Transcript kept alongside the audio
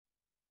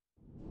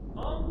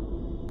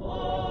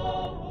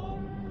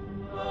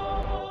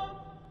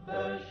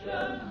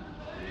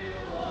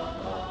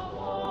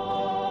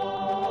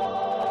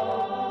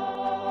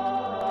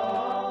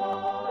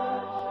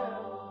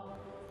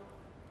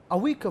A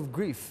week of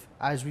grief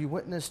as we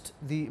witnessed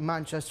the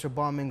Manchester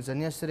bombings,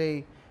 and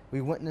yesterday we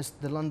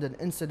witnessed the London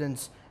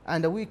incidents,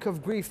 and a week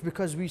of grief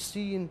because we've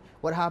seen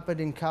what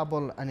happened in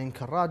Kabul and in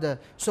Karada.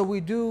 So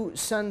we do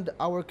send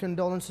our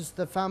condolences to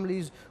the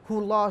families who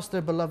lost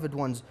their beloved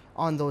ones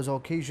on those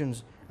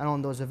occasions and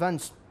on those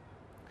events.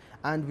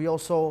 And we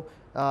also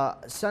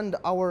send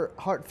our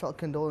heartfelt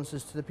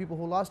condolences to the people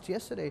who lost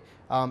yesterday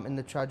in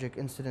the tragic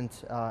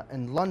incident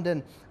in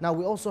London. Now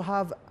we also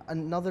have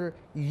another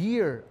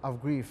year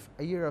of grief,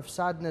 a year of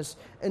sadness,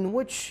 in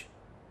which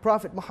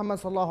Prophet Muhammad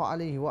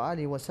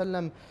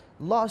ﷺ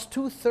lost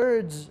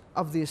 2/3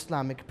 of the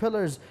Islamic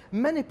pillars.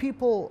 Many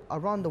people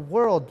around the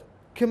world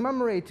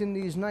commemorate in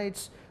these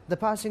nights the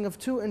passing of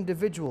two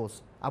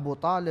individuals, Abu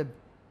Talib,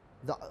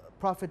 the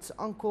Prophet's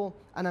uncle,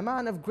 and a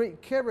man of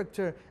great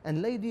character,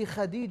 and Lady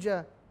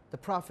Khadija, the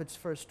Prophet's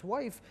first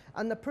wife,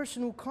 and the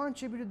person who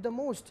contributed the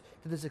most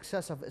to the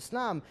success of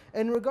Islam.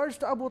 In regards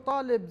to Abu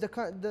Talib,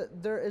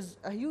 there is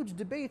a huge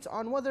debate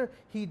on whether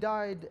he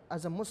died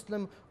as a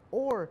Muslim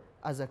or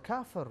as a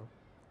Kafir.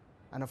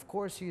 And of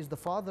course, he is the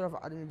father of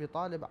Ali ibn Abi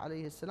Talib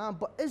alayhi salam.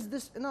 But is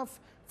this enough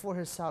for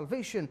his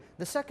salvation?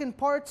 The second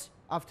part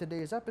of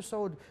today's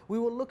episode, we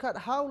will look at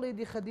how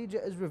Lady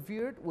Khadija is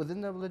revered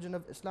within the religion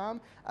of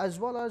Islam, as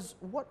well as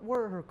what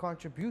were her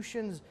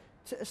contributions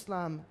to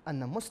Islam and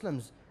the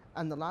Muslims.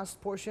 And the last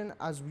portion,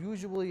 as we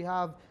usually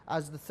have,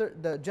 as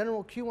the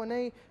general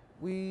Q&A,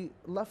 we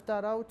left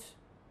that out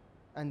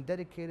and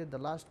dedicated the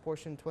last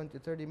portion,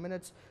 20-30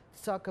 minutes,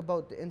 to talk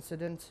about the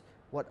incident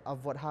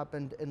of what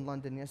happened in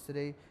London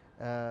yesterday.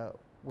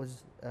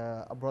 Was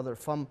a brother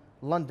from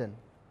London.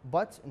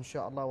 But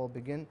inshallah we'll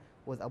begin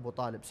with Abu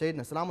Talib. Sayyidina,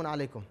 assalamu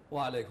alaikum.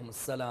 Wa alaikum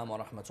assalam wa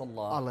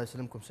rahmatullah. Allah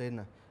yasalimkum,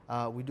 Sayyidina.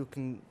 We do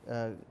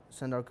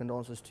send our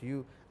condolences to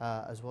you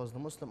as well as the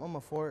Muslim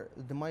Ummah for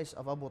the demise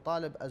of Abu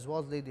Talib as well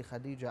as Lady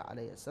Khadija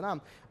alayhi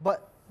salam.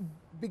 But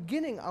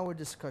beginning our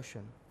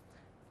discussion,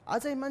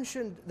 as I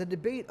mentioned, the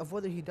debate of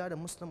whether he died a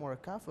Muslim or a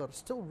Kafir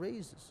still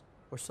rises.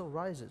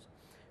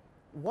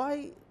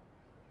 Why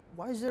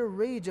is there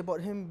rage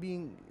about him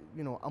being,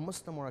 a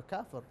Muslim or a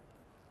Kafir?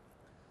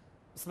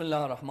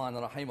 Bismillah ar-Rahman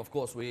ar-Rahim. Of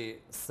course, we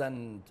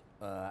send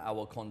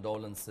our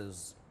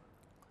condolences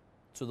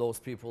to those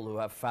people who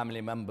have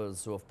family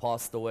members who have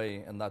passed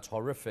away in that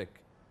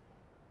horrific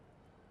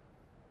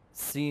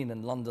scene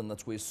in London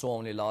that we saw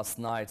only last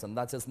night, and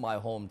that is my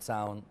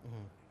hometown.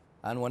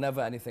 And whenever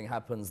anything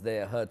happens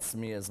there, it hurts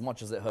me as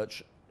much as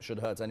it should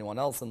hurt anyone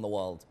else in the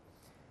world.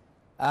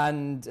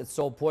 And it's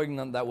so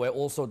poignant that we're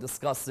also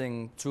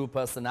discussing two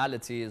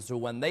personalities who,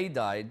 when they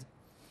died,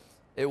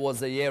 it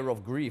was a year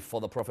of grief for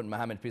the Prophet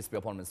Muhammad, peace be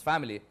upon him, his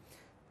family.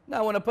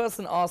 Now, when a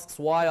person asks,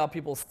 why are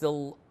people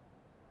still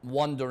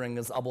wondering,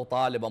 is Abu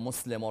Talib a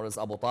Muslim or is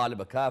Abu Talib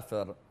a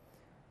Kafir?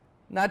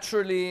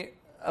 Naturally,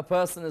 a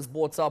person is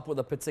brought up with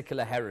a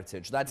particular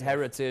heritage. That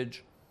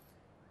heritage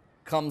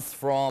comes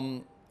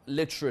from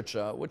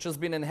literature, which has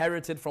been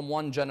inherited from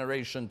one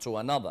generation to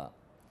another.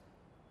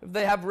 If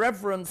they have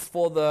reverence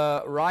for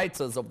the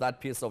writers of that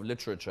piece of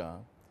literature,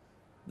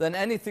 then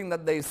anything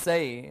that they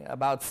say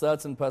about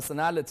certain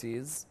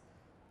personalities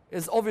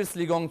is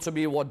obviously going to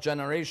be what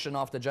generation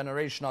after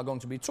generation are going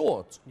to be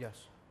taught. Yes.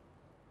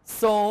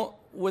 So,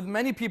 with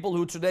many people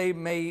who today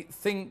may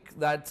think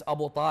that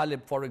Abu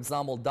Talib, for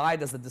example,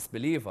 died as a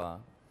disbeliever,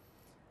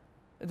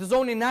 it is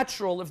only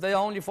natural if they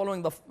are only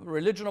following the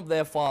religion of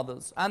their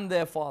fathers and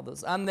their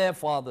fathers and their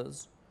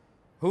fathers,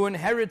 who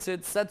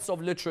inherited sets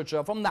of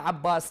literature from the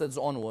Abbasids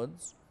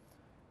onwards,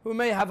 who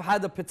may have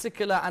had a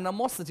particular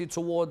animosity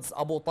towards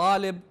Abu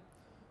Talib,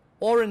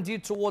 or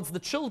indeed towards the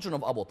children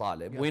of Abu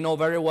Talib. We know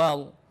very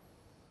well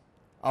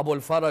Abu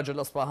al-Faraj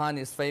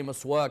al-Asbahani's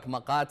famous work,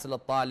 Maqatil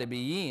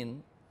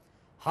al-Talibiyin,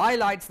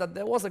 highlights that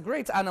there was a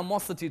great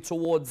animosity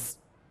towards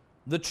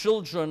the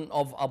children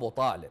of Abu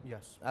Talib.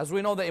 Yes. As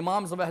we know, the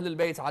Imams of Ahlul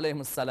Bayt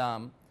alayhim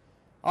salam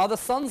are the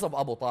sons of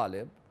Abu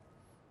Talib.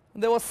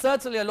 There was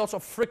certainly a lot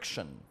of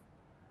friction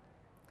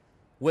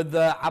with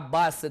the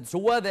Abbasids, who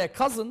were their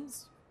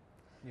cousins,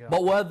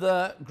 but were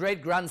the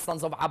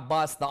great-grandsons of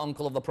Abbas, the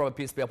uncle of the Prophet,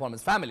 peace be upon him,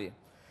 his family.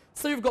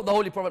 So you've got the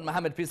Holy Prophet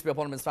Muhammad, peace be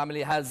upon him, his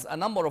family, has a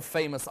number of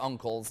famous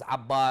uncles,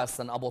 Abbas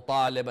and Abu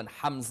Talib and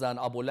Hamza and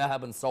Abu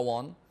Lahab and so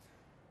on.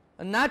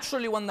 And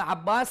naturally, when the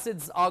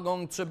Abbasids are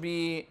going to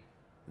be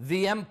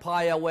the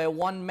empire where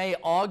one may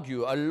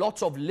argue a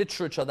lot of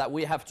literature that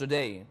we have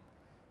today,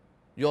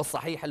 your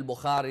Sahih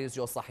al-Bukharis,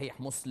 your Sahih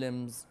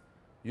Muslims,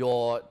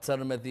 your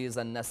Tirmidhis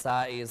and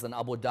Nasa'is and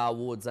Abu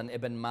Dawuds and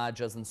Ibn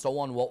Majahs and so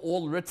on were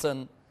all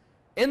written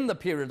in the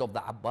period of the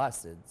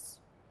Abbasids,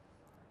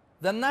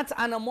 then that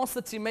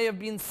animosity may have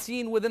been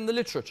seen within the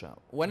literature.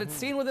 When it's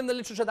seen within the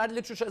literature, that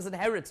literature is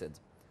inherited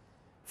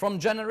from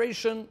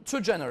generation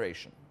to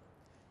generation.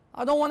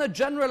 I don't want to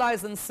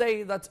generalize and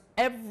say that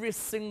every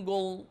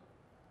single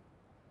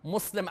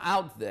Muslim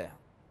out there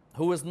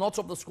who is not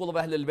of the school of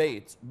Ahlul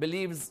Bayt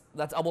believes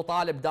that Abu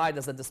Talib died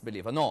as a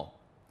disbeliever. No.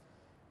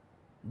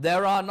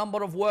 There are a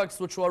number of works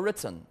which were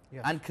written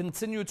and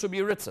continue to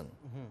be written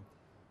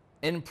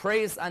in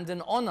praise and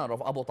in honor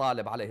of Abu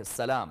Talib alayhi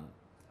salam.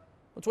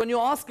 But when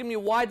you're asking me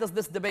why does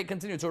this debate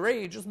continue to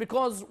rage, it's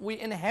because we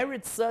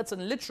inherit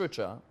certain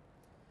literature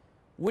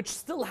which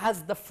still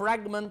has the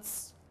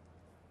fragments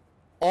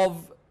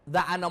of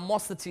the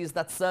animosities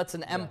that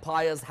certain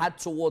empires had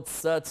towards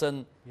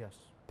certain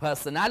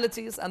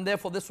personalities, and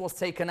therefore this was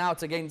taken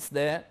out against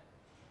their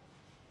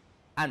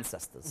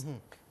ancestors.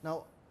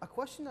 Now, a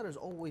question that is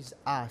always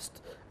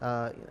asked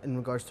in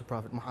regards to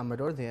Prophet Muhammad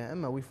or the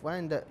Ammar, we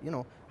find that,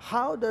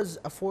 how does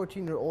a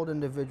 14-year-old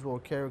individual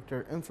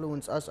character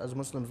influence us as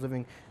Muslims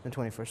living in the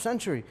 21st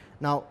century?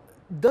 Now,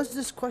 does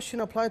this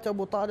question apply to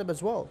Abu Talib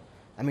as well?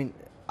 I mean,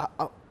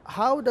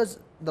 how does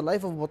the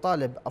life of Abu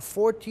Talib, a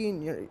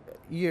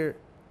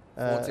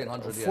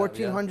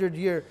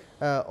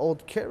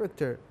 1400-year-old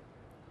character,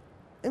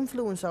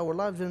 influence our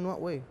lives in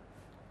what way?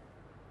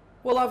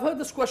 Well, I've heard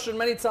this question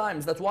many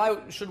times, that why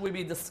should we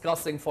be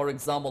discussing, for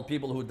example,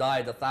 people who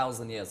died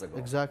 1,000 years ago?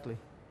 Exactly.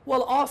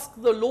 Well, ask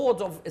the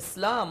Lord of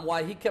Islam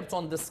why he kept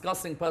on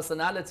discussing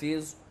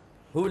personalities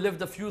who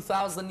lived a few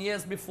thousand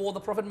years before the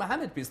Prophet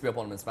Muhammad, peace be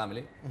upon him and his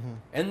family.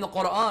 In the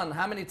Quran,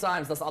 how many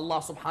times does Allah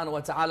subhanahu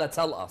wa ta'ala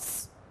tell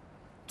us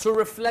to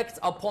reflect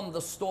upon the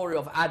story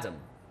of Adam?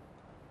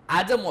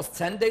 Adam was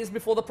 10 days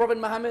before the Prophet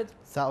Muhammad.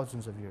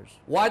 Thousands of years.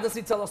 Why does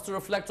he tell us to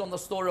reflect on the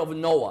story of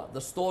Noah,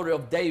 the story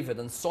of David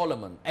and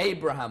Solomon,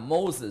 Abraham,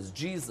 Moses,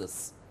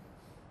 Jesus?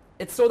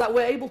 It's so that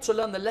we're able to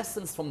learn the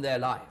lessons from their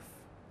life.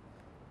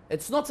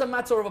 It's not a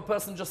matter of a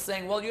person just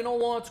saying, well, you know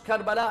what,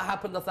 Karbala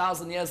happened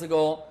 1,000 years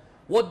ago.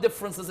 What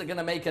difference is it going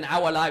to make in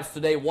our lives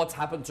today? What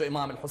happened to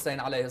Imam Hussein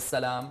alayhi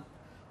salam?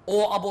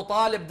 Or Abu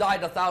Talib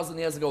died 1,000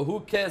 years ago.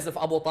 Who cares if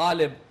Abu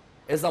Talib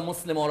is a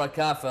Muslim or a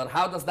Kafir?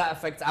 How does that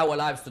affect our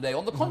lives today?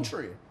 On the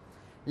contrary,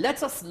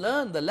 let us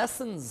learn the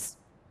lessons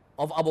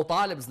of Abu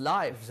Talib's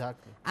life.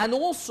 Exactly. And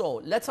also,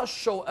 let us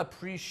show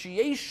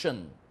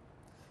appreciation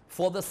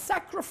for the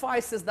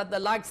sacrifices that the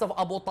likes of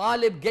Abu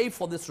Talib gave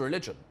for this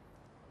religion.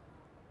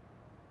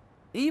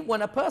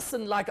 When a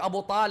person like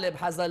Abu Talib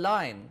has a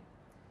line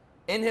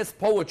in his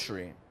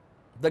poetry,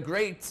 the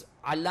great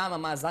Allama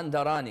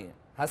Mazandarani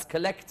has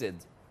collected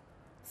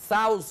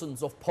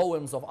thousands of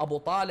poems of Abu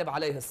Talib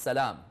alayhi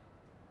salam.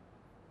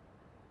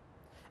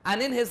 And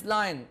in his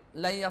line,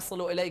 لَن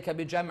يَصِلُوا إِلَيْكَ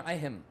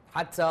بِجَمْعِهِمْ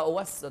حَتَّى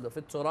أُوَسَّدُ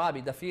فِي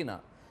التُّرَابِ دَفِينًا.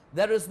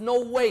 There is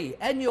no way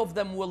any of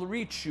them will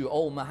reach you,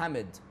 O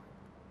Muhammad,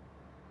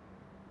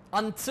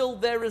 until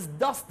there is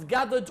dust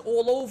gathered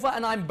all over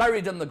and I'm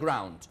buried in the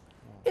ground.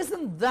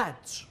 Isn't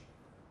that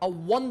a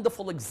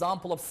wonderful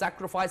example of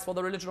sacrifice for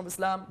the religion of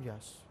Islam?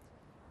 Yes.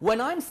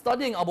 When I'm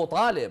studying Abu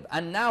Talib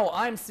and now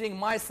I'm seeing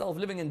myself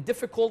living in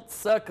difficult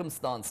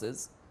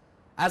circumstances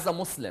as a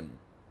Muslim,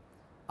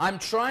 I'm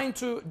trying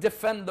to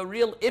defend the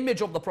real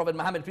image of the Prophet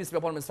Muhammad, peace be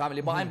upon him and his family,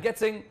 but I'm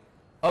getting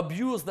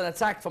abused and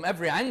attacked from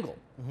every angle.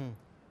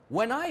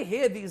 When I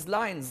hear these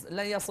lines,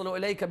 لَن يَصِلُوا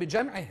إِلَيْكَ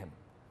بِجَمْعِهِمْ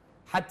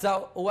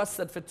حَتَّى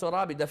أُوَسَّدْ فِي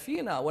التُّرَابِ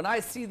دَفِينًا, when I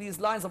see these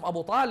lines of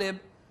Abu Talib,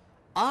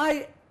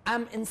 I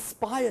am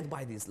inspired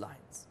by these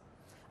lines.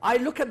 I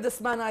look at this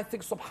man and I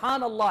think,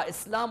 subhanallah,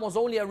 Islam was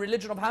only a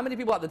religion of how many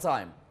people at the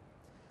time?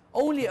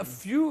 Only a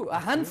few, a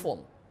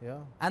handful. Yeah.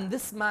 And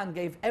this man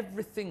gave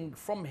everything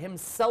from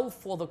himself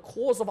for the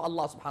cause of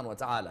Allah subhanahu wa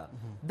ta'ala.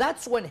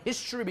 That's when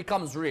history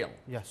becomes real.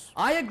 Yes.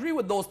 I agree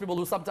with those people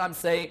who sometimes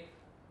say,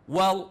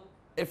 well,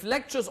 if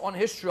lectures on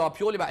history are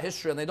purely about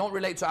history and they don't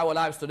relate to our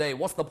lives today,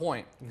 what's the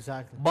point?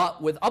 Exactly.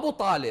 But with Abu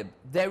Talib,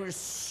 there is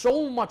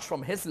so much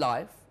from his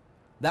life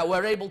that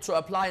we're able to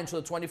apply into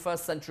the 21st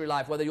century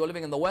life, whether you're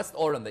living in the West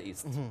or in the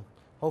East.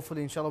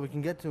 Hopefully, inshallah, we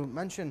can get to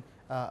mention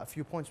a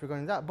few points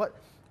regarding that. But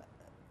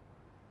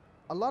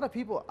a lot of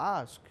people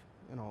ask,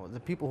 the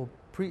people who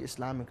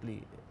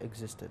pre-Islamically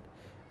existed,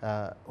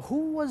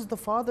 who was the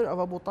father of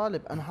Abu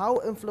Talib and how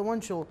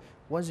influential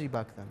was he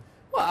back then?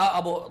 Well,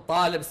 Abu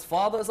Talib's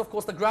father is, of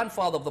course, the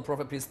grandfather of the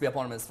Prophet, peace be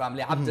upon him and his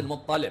family, Abdul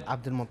Muttalib.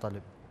 Abdul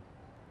Muttalib.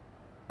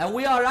 And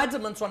we are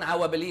adamant on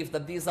our belief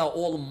that these are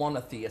all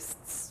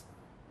monotheists,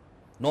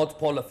 not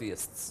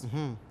polytheists.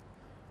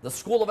 The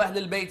school of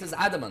Ahlul Bayt is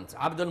adamant.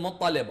 Abdul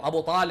Muttalib,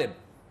 Abu Talib,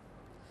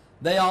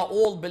 they are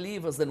all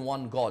believers in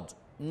one God.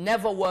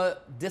 Never were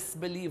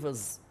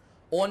disbelievers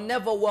or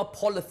never were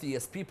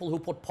polytheists, people who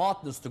put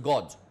partners to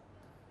God.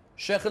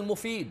 Sheikh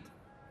al-Mufid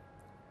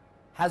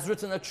has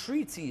written a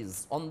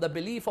treatise on the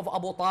belief of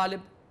Abu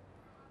Talib,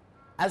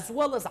 as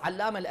well as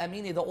Allama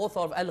al-Amini, the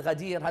author of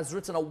Al-Ghadir, has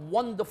written a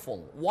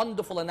wonderful,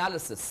 wonderful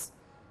analysis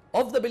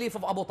of the belief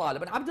of Abu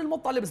Talib. And Abdul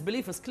Muttalib's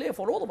belief is clear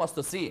for all of us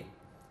to see.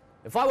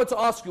 If I were to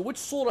ask you which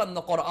surah in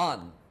the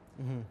Quran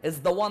is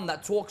the one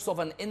that talks of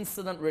an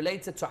incident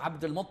related to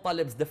Abdul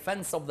Muttalib's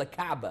defense of the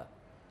Kaaba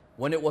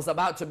when it was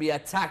about to be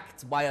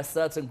attacked by a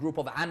certain group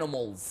of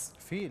animals?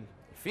 Feel,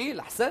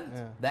 Ahsan,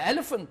 yeah. The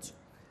elephant.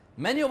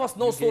 Many of us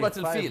know Surah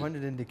Al-Fil.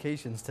 500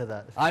 indications to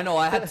that. I know,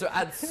 I had to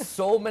add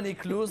so many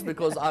clues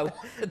because I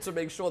wanted to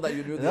make sure that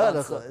you knew the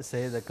answer.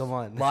 Say that, come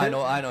on. But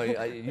I know,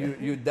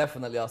 you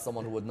definitely are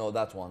someone who would know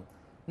that one.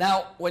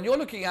 Now, when you're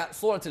looking at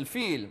Surah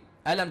Al-Fil,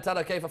 أَلَمْ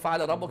تَرَ كَيْفَ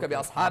فَعَلَ رَبُّكَ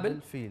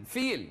بِأَصْحَابِ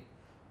الْفِيلِ,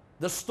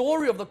 the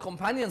story of the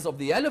companions of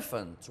the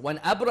elephant, when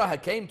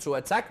Abraha came to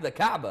attack the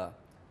Kaaba,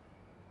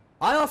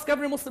 I ask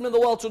every Muslim in the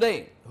world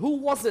today, who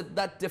was it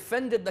that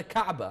defended the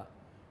Kaaba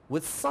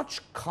with such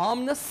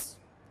calmness,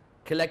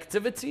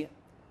 collectivity,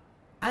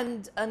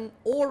 and an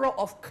aura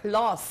of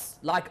class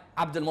like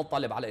Abdul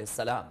Muttalib alayhi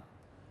salam?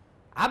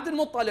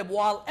 Abdul Muttalib,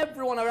 while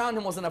everyone around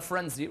him was in a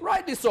frenzy,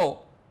 rightly so,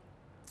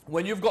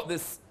 when you've got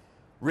this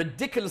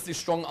ridiculously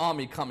strong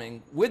army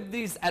coming with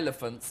these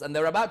elephants and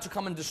they're about to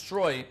come and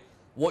destroy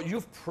what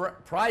you've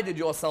prided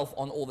yourself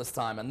on all this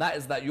time, and that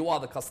is that you are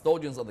the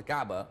custodians of the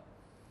Kaaba,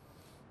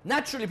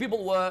 naturally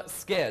people were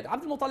scared.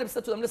 Abdul Muttalib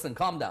said to them, listen,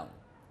 calm down.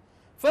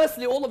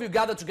 Firstly, all of you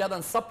gather together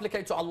and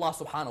supplicate to Allah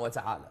subhanahu wa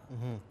ta'ala.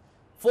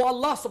 For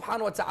Allah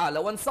subhanahu wa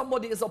ta'ala, when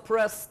somebody is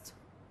oppressed,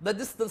 the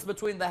distance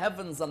between the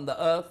heavens and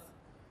the earth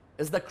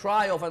is the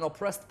cry of an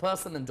oppressed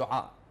person in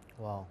dua.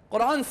 Wow.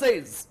 Quran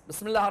says,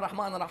 Bismillah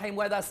ar-Rahman ar-Rahim,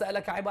 وَإِذَا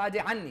سَأَلَكَ عِبَادِي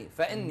عَنِّي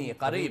فَإِنِّي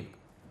قَرِيبٌ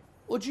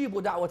أُجِيبُ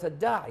دَعْوَةَ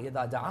الدَّاعِ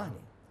إِذَا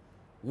دَعَانِي.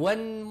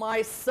 When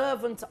my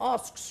servant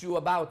asks you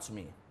about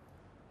me,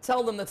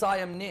 tell them that I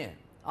am near.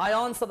 I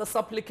answer the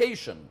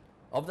supplication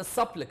of the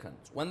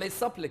supplicant when they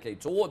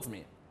supplicate towards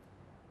me.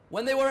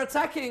 When they were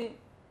attacking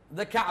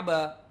the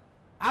Kaaba,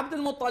 Abdul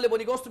Muttalib, when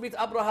he goes to meet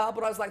Abraha,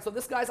 Abraha is like, so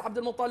this guy's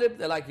Abdul Muttalib?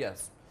 They're like,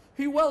 yes.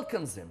 He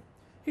welcomes him.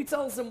 He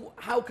tells him,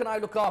 how can I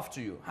look after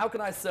you? How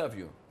can I serve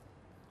you?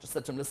 Just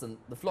said to him, listen,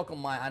 the flock of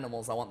my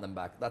animals, I want them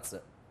back. That's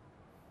it.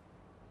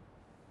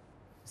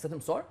 He said to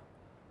him, sorry?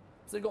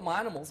 He said, you got my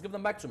animals, give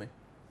them back to me.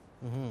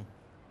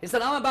 He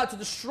said, I'm about to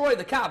destroy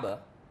the Kaaba,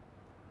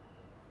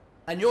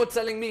 and you're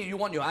telling me you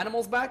want your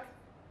animals back?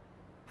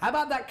 How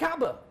about that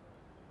Kaaba?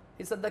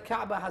 He said, the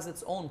Kaaba has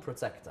its own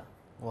protector.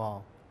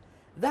 Wow.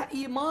 That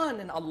iman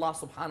in Allah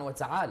subhanahu wa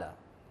ta'ala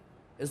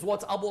is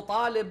what Abu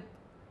Talib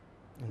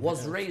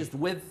was raised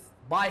with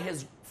by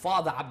his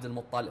father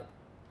Abdul Muttalib.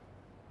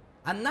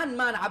 And that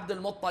man Abdul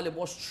Muttalib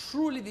was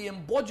truly the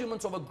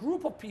embodiment of a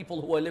group of people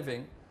who were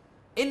living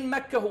in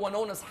Mecca who were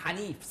known as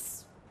Hanifs.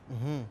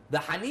 The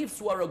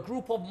Hanifs were a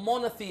group of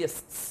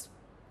monotheists.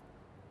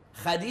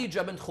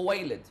 Khadija bint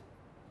Khuwaylid,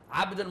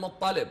 Abdul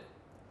Muttalib,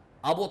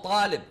 Abu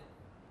Talib,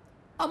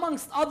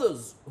 amongst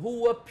others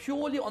who were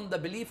purely on the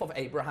belief of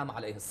Abraham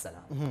alayhi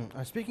salam.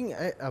 Speaking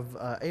of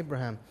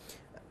Abraham,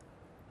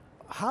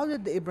 how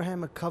did the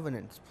Abrahamic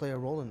covenant play a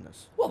role in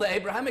this? Well, the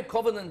Abrahamic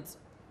covenant,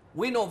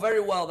 we know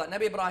very well that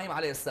Nabi Ibrahim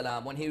alayhi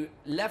salam, when he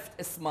left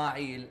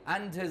Ismail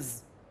and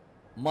his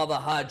mother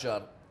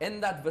Hajar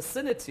in that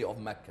vicinity of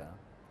Mecca,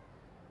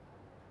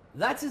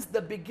 that is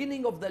the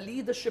beginning of the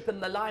leadership in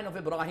the line of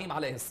Ibrahim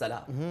alayhi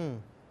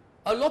salam.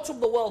 A lot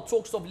of the world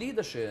talks of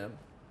leadership.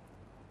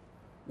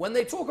 When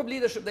they talk of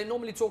leadership, they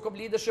normally talk of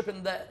leadership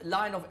in the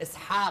line of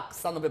Ishaq,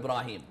 son of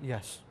Ibrahim.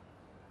 Yes.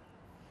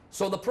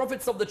 So the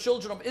prophets of the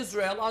children of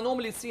Israel are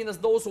normally seen as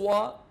those who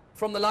are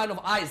from the line of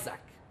Isaac.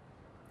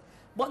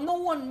 But no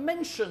one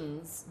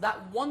mentions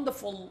that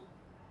wonderful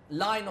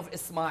line of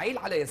Ismail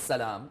alayhi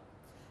salam,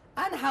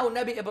 and how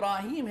Nabi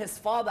Ibrahim, his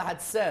father,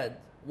 had said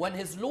when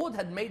his Lord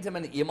had made him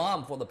an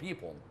imam for the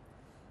people,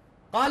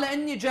 قَالَ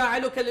إِنِّي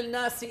جَاعِلُكَ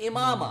لِلنَّاسِ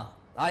إِمَامًا,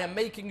 I am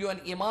making you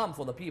an imam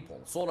for the people.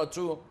 Surah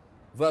 2,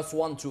 verse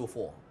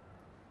 124.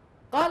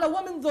 قَالَ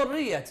وَمِن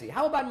ذُرِّيَّتِي,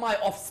 how about my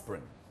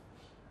offspring?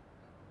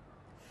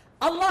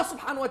 Allah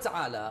subhanahu wa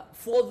ta'ala,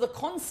 for the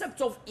concept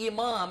of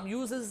imam,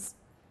 uses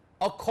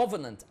a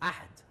covenant, ahd.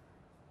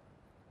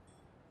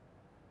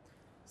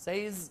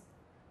 Says,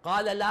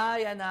 قَالَ لَا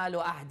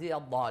يَنَالُ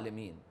أَحْدِيَ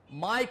الظَّالِمِينَ.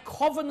 My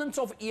covenant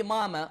of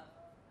imamah,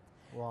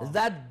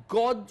 that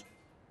God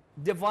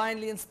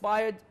divinely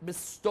inspired,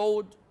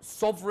 bestowed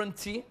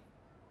sovereignty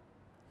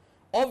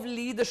of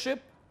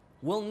leadership,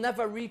 will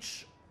never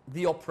reach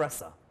the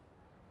oppressor.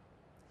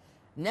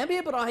 Nabi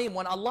Ibrahim,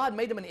 when Allah had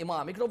made him an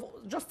imam, he could have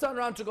just turned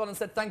around to God and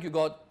said, thank you,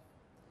 God.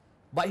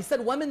 But he said,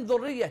 وَمِن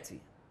ذُرِّيَّتِي,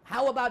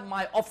 how about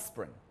my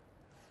offspring?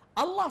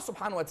 Allah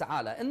subhanahu wa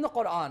ta'ala in the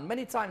Quran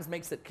many times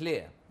makes it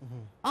clear.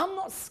 I'm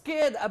not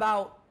scared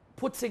about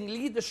putting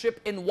leadership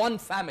in one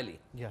family.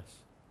 Yes.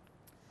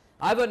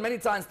 I've heard many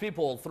times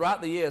people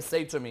throughout the years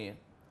say to me,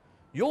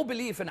 your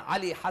belief in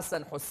Ali,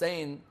 Hassan,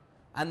 Hussein,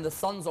 and the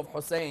sons of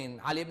Hussein,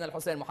 Ali ibn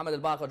al-Hussein, Muhammad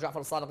al-Baqir, Ja'far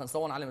al-Sadiq, and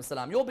so on, alayhi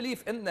salam, your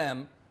belief in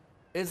them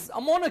is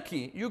a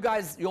monarchy. You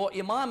guys, your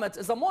imamate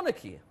is a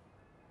monarchy.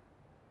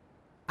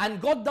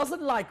 And God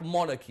doesn't like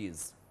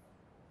monarchies.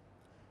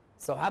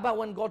 So how about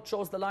when God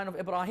chose the line of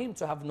Ibrahim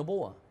to have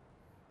nubuwah?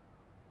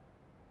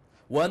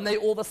 Weren't they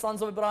all the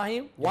sons of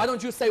Ibrahim? Why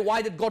don't you say,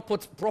 why did God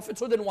put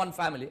prophethood in one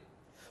family?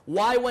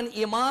 Why when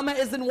imamah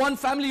is in one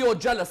family, you're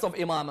jealous of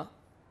imamah?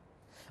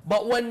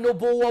 But when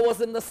nubuwah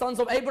was in the sons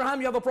of Abraham,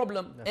 you have a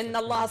problem. Inna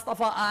Allah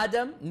astafa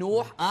Adam,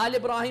 Nuh, Al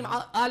Ibrahim,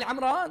 Al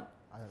Imran.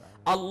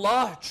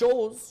 Allah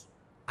chose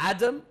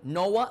Adam,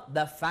 Noah,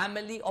 the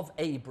family of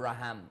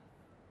Abraham.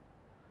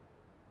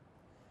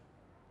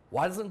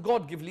 Why doesn't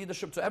God give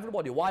leadership to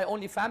everybody? Why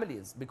only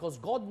families? Because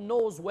God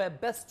knows where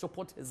best to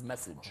put his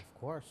message. Of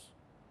course.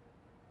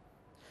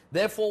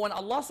 Therefore, when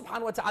Allah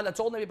subhanahu wa ta'ala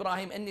told Nabi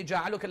Ibrahim, إِنِّي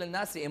جَعَلُكَ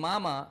لِلنَّاسِ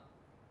إِمَامًا,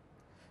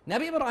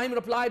 Nabi Ibrahim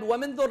replied,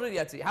 وَمِن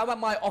ذُرِّيَّتِي, how about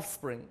my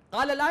offspring?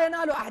 قَالَ لَا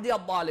يَنَالُ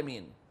أَحْدِيَ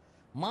الظَّالِمِينَ.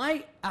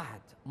 My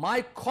ahd,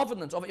 my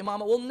covenant of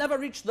imamah will never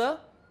reach the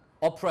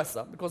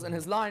oppressor, because in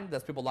his line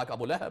there's people like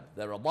Abu Lahab,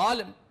 they're a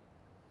zalim.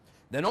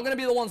 They're not going to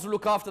be the ones who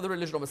look after the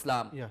religion of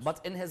Islam. Yes.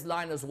 But in his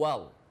line as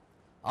well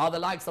are the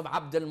likes of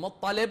Abdul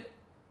Muttalib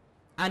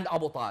and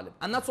Abu Talib.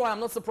 And that's why I'm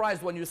not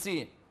surprised when you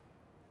see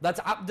that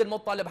Abdul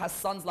Muttalib has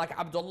sons like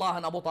Abdullah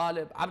and Abu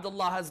Talib.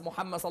 Abdullah has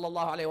Muhammad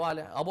sallallahu alayhi wa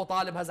alayhi. Abu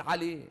Talib has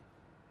Ali.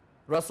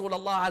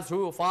 Rasulullah has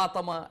who?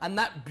 Fatima. And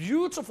that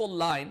beautiful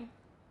line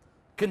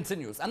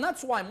continues. And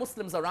that's why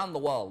Muslims around the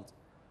world,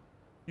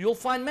 you'll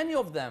find many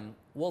of them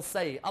will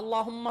say,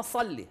 Allahumma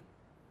salli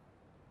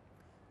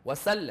wa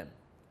sallim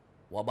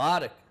wa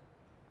barik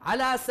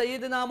ala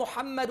Sayyidina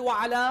Muhammad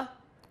wa ala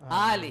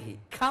alihi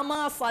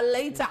kama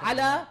sallayta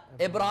ala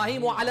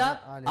Ibrahim wa ala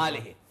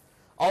alihi.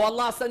 Oh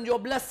Allah, send your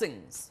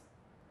blessings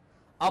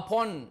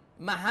upon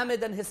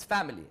Muhammad and his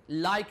family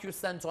like you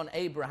sent on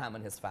Abraham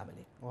and his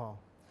family. Wow.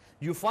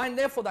 You find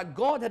therefore that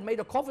God had made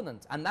a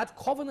covenant, and that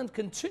covenant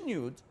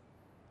continued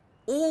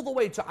all the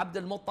way to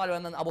Abdul Muttalib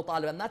and then Abu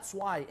Talib. And that's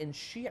why in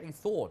Shi'i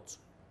thought,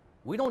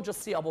 we don't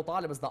just see Abu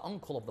Talib as the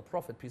uncle of the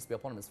Prophet, peace be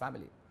upon him, his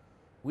family.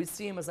 We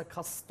see him as a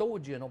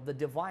custodian of the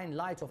divine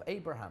light of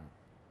Abraham.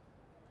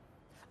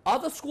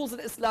 Other schools in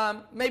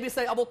Islam maybe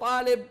say Abu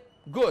Talib,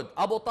 good.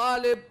 Abu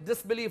Talib,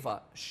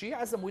 disbeliever.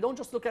 Shi'ism, we don't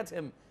just look at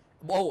him,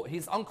 oh,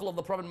 he's uncle of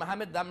the Prophet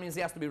Muhammad, that means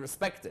he has to be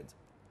respected.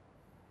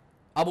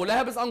 Abu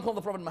Lahab is uncle of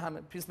the Prophet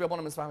Muhammad, peace be upon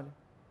him, his family.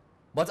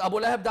 But Abu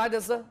Lahab died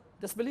as a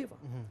disbeliever.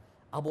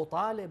 Abu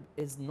Talib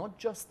is not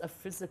just a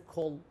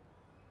physical,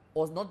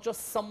 or not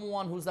just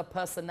someone who's a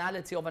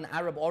personality of an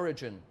Arab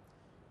origin,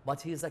 but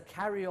he's a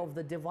carrier of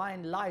the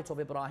divine light of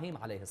Ibrahim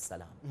alayhi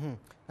salam.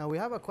 Now we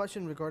have a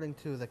question regarding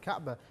to the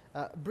Kaaba.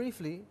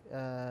 Briefly,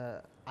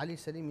 Ali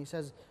Salimi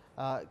says,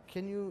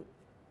 can you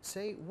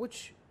say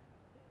which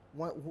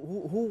one,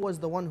 who was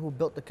the one who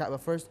built the Kaaba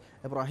first,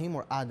 Ibrahim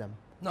or Adam?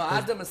 No,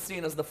 Adam is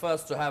seen as the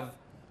first to have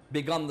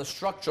begun the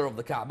structure of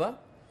the Kaaba.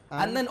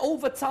 And then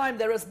over time,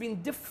 there has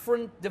been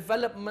different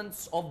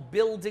developments of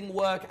building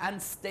work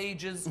and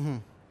stages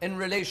in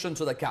relation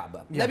to the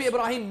Kaaba. Yes. Nabi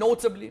Ibrahim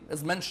notably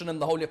is mentioned in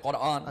the Holy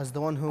Quran as the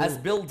one who as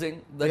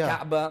building the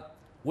Kaaba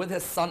with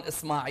his son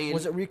Ismail.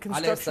 Was it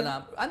reconstruction?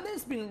 And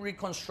it's been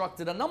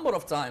reconstructed a number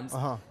of times.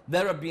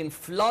 There have been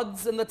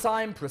floods in the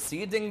time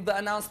preceding the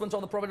announcement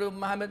of the Prophet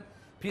Muhammad,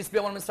 peace be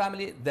upon his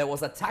family. There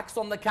was attacks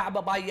on the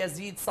Kaaba by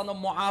Yazid, son of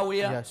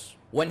Muawiyah,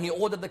 when he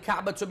ordered the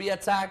Kaaba to be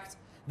attacked.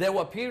 There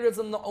were periods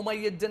in the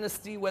Umayyad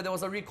dynasty where there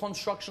was a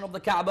reconstruction of the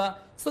Kaaba.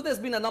 So there's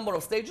been a number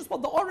of stages,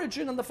 but the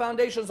origin and the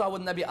foundations are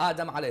with Nabi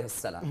Adam alayhi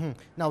salam.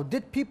 Now,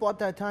 did people at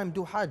that time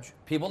do Hajj?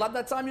 People at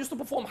that time used to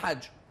perform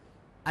Hajj.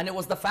 And it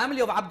was the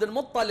family of Abdul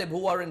Muttalib who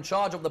were in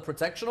charge of the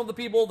protection of the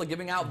people, the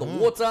giving out of the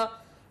water.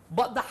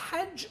 But the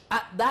Hajj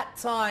at that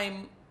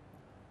time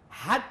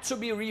had to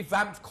be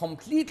revamped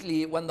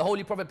completely when the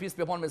Holy Prophet, peace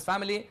be upon him, his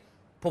family,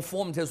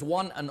 performed his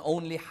one and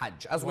only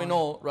Hajj. As we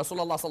know,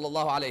 Rasulullah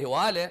sallallahu alayhi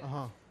wa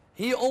alayhi,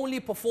 he only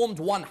performed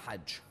one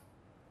Hajj.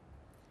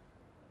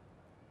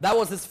 That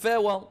was his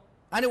farewell,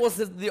 and it was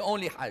the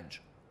only Hajj.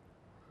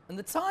 In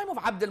the time of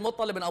Abdul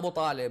Muttalib and Abu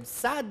Talib,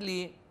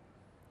 sadly,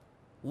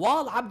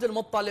 while Abdul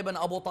Muttalib and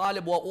Abu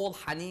Talib were all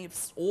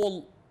Hanifs,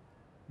 all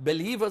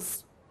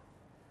believers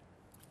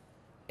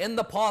in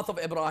the path of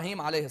Ibrahim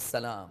alayhi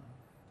salam,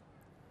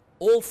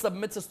 all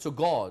submitters to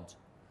God,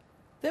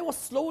 there was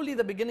slowly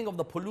the beginning of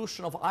the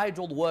pollution of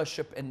idol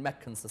worship in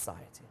Meccan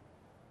society.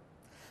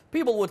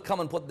 People would come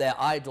and put their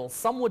idols.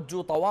 Some would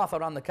do tawaf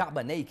around the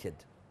Kaaba naked.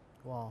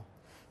 Wow.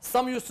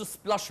 Some used to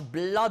splash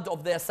blood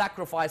of their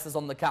sacrifices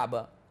on the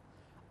Kaaba.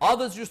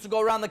 Others used to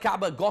go around the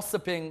Kaaba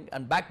gossiping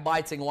and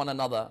backbiting one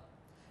another.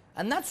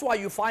 And that's why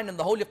you find in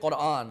the Holy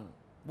Quran,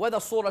 whether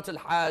Surah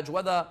Al-Hajj,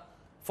 whether,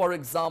 for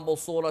example,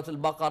 Surah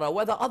Al-Baqarah,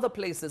 whether other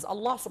places,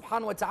 Allah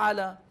subhanahu wa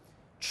ta'ala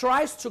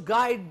tries to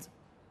guide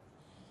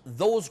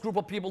those group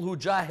of people who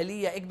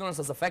Jahiliyyah ignorance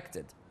has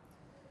affected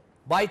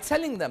by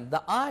telling them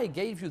that I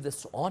gave you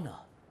this honor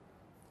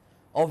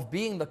of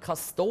being the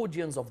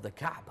custodians of the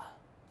Kaaba.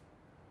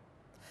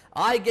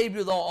 I gave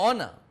you the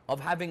honor of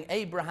having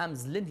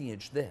Abraham's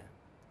lineage there,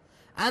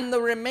 and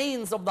the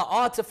remains of the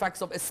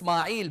artifacts of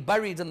Ismail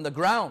buried in the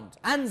ground,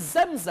 and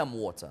Zamzam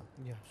water.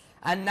 Yes.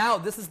 And now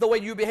this is the way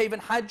you behave in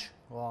Hajj?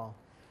 Wow.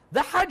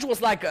 The Hajj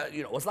was like a,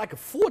 was like a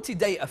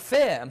 40-day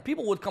affair, and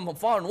people would come from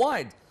far and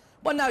wide.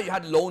 But now you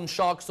had loan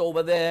sharks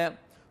over there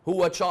who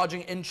were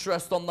charging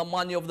interest on the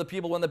money of the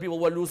people when the people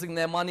were losing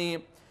their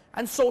money.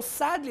 And so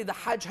sadly, the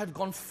Hajj had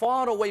gone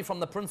far away from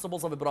the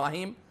principles of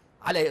Ibrahim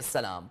alayhi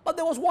salam. But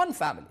there was one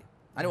family,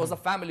 and it was a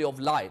family of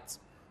light.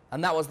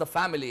 And that was the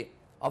family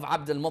of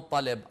Abdul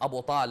Muttalib,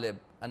 Abu Talib,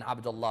 and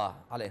Abdullah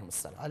alayhim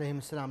salam.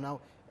 Alayhim salam. Now,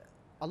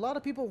 a lot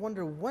of people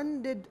wonder,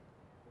 when did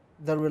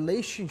the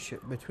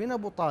relationship between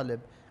Abu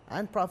Talib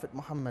and Prophet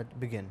Muhammad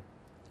begin?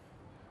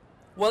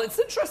 Well, it's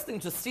interesting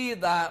to see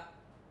that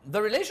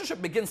the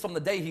relationship begins from the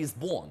day he's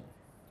born.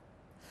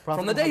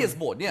 From the day he's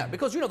born, yeah.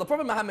 Because, the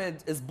Prophet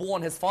Muhammad is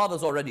born, his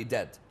father's already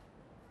dead.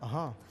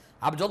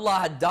 Abdullah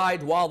had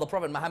died while the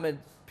Prophet Muhammad,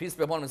 peace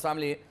be upon his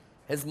family,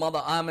 his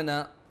mother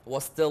Amina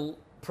was still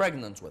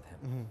pregnant with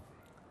him.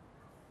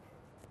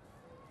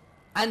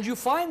 And you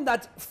find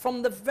that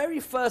from the very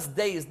first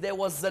days, there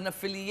was an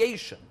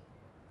affiliation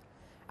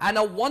and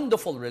a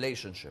wonderful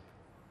relationship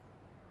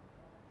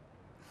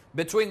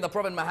between the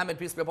Prophet Muhammad,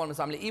 peace be upon his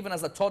family, even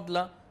as a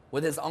toddler,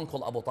 with his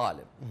uncle Abu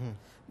Talib.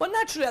 But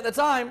naturally at the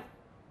time,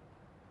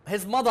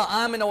 his mother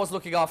Amina was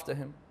looking after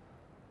him.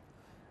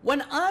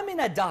 When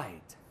Amina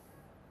died,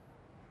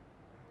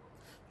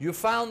 you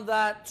found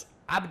that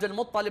Abdul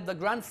Muttalib, the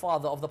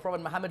grandfather of the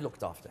Prophet Muhammad,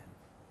 looked after him.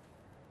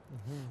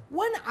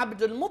 When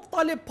Abdul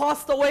Muttalib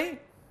passed away,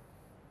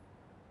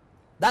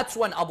 that's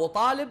when Abu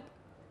Talib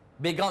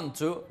began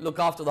to look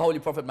after the Holy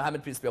Prophet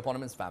Muhammad, peace be upon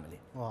him, and his family.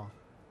 Wow.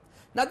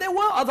 Now there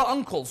were other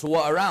uncles who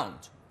were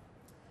around,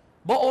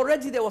 but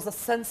already there was a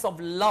sense of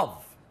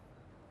love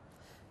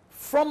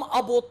from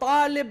Abu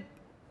Talib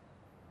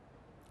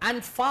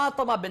and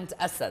Fatima bint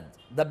Asad,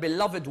 the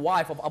beloved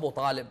wife of Abu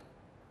Talib.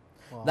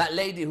 Wow. That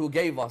lady who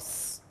gave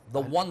us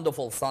the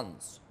wonderful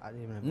sons,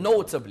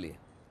 notably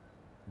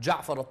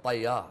Ja'far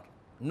al-Tayyar,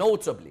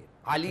 notably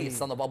Ali,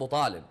 son of Abu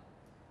Talib.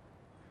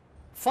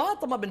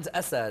 Fatima bint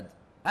Asad,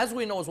 as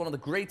we know, is one of the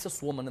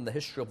greatest women in the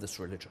history of this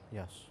religion.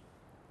 Yes.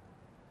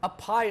 A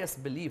pious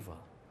believer,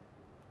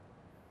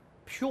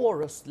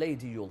 purest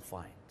lady you'll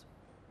find.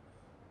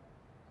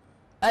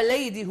 A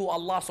lady who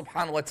Allah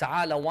subhanahu wa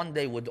ta'ala one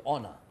day would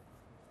honor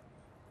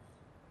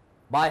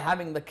by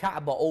having the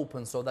Kaaba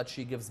open so that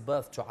she gives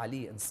birth to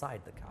Ali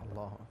inside the Kaaba.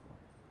 Allah.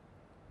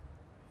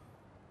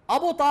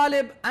 Abu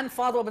Talib and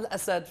Fatima bin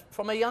Asad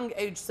from a young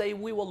age say,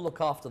 we will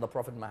look after the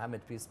Prophet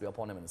Muhammad, peace be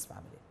upon him, and his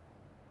family.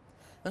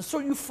 And so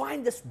you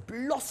find this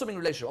blossoming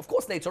relationship. Of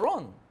course, later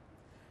on,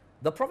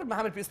 the Prophet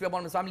Muhammad, peace be upon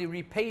him, and his family,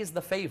 repays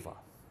the favor.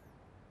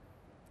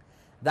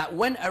 That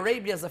when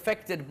Arabia is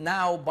affected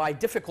now by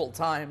difficult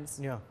times,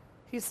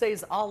 he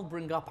says, I'll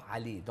bring up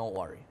Ali, don't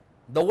worry.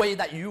 The way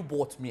that you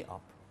brought me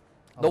up,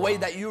 the way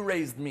that you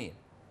raised me.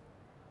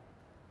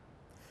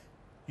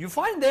 You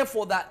find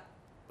therefore that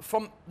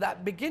from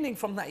that beginning,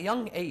 from that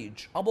young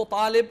age, Abu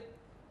Talib,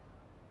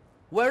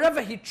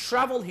 wherever he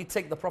traveled, he'd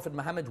take the Prophet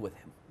Muhammad with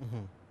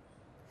him.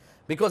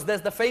 Because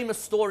there's the famous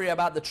story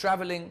about the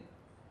traveling,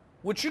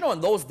 which you know in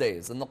those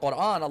days, in the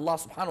Quran, Allah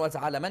subhanahu wa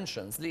ta'ala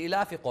mentions,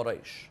 لِإِلَافِ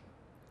قُرَيْشٍ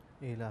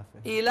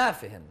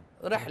إِلَافِهِمْ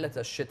رِحْلَةَ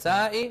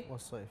الشِّتَاءِ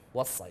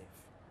وَالصَّيْفِ.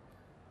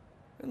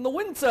 In the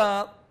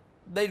winter,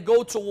 they'd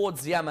go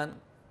towards Yemen.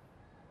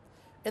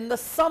 In the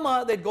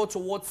summer, they'd go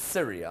towards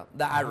Syria,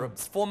 the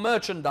Arabs, for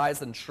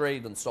merchandise and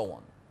trade and so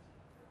on.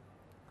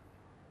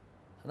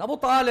 And Abu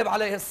Talib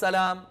alayhi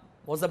salam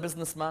was a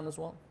businessman as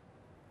well.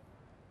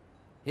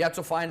 He had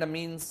to find a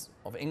means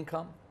of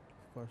income.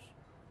 Of course.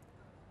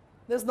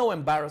 There's no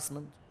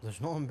embarrassment.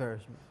 There's no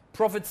embarrassment.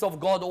 Prophets of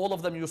God, all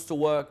of them used to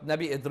work.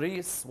 Nabi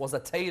Idris was a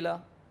tailor.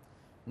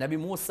 Nabi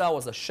Musa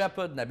was a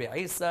shepherd. Nabi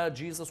Isa,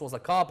 Jesus was a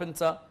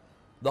carpenter.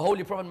 The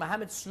Holy Prophet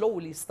Muhammad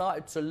slowly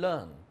started to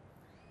learn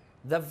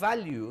the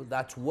value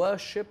that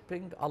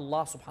worshipping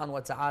Allah subhanahu wa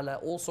ta'ala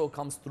also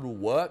comes through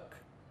work,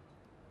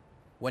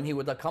 when he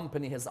would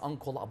accompany his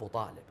uncle Abu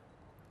Talib.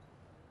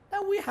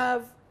 Now we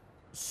have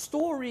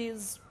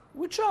stories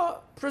which are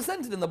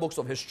presented in the books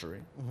of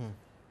history,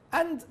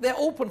 and they're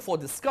open for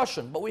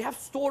discussion, but we have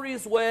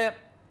stories where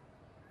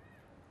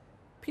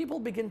people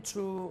begin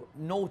to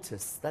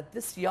notice that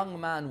this young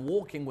man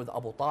walking with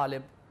Abu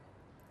Talib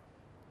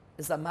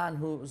is a man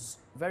who's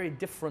very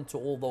different to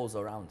all those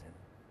around him.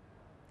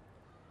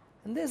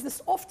 And there's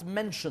this oft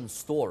mentioned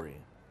story,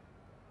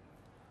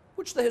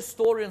 which the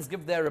historians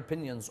give their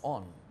opinions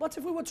on. But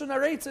if we were to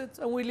narrate it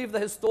and we leave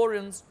the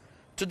historians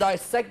to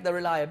dissect the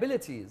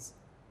reliabilities,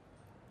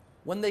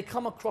 when they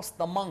come across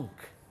the monk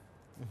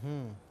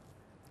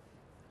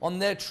on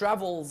their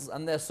travels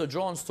and their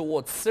sojourns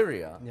towards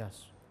Syria,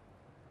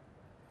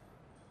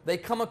 they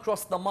come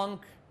across the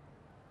monk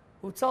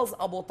who tells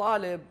Abu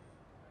Talib,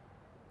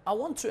 I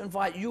want to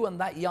invite you and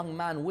that young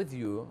man with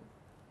you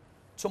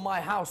to my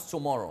house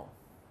tomorrow.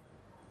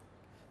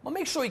 But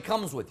make sure he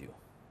comes with you.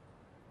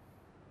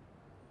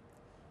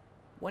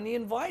 When he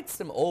invites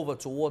him over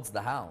towards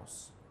the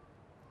house,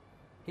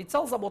 he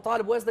tells Abu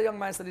Talib, where's the young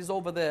man? He said, he's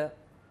over there.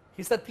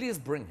 He said, please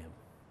bring him.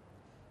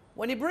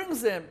 When he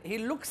brings him, he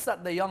looks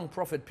at the young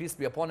Prophet, peace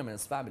be upon him, and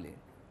his family.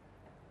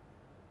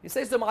 He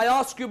says to him, I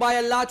ask you by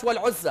Allah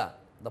wal Uzza.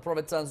 The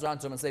Prophet turns around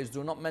to him and says,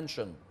 do not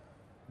mention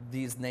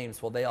these names,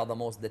 for they are the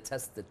most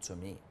detested to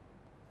me.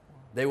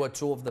 They were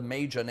two of the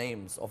major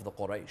names of the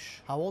Quraysh.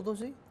 How old was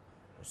he?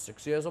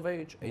 6 years of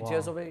age, 8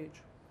 years of age.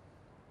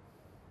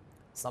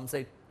 Some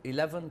say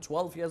 11,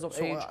 12 years of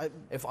age.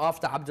 If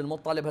after Abdul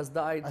Muttalib has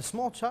died. A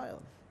small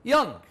child.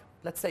 Young,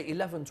 let's say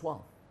 11,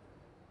 12.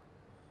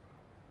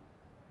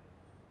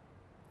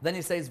 Then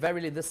he says,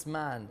 verily this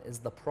man is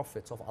the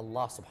Prophet of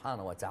Allah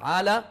subhanahu wa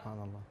ta'ala.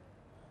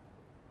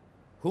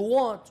 Who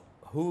what?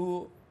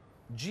 Who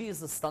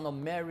Jesus, son of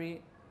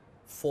Mary,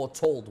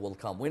 foretold will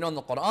come. We know in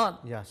the Quran,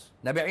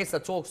 Nabi Isa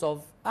talks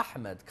of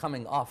Ahmed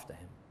coming after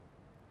him.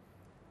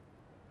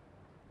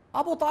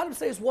 Abu Talib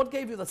says, what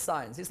gave you the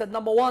signs? He said,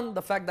 number one,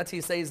 the fact that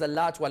he says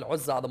Allah wal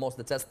Uzza are the most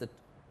detested.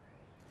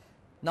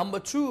 Number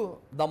two,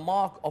 the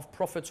mark of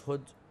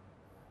prophethood.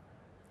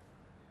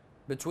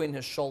 between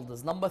his shoulders.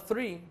 Number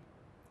 3,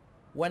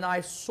 when I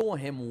saw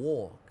him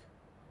walk,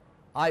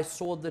 I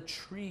saw the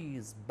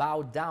trees bow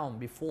down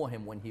before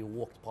him when he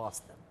walked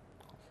past them.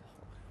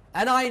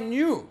 And I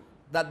knew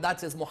that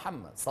that is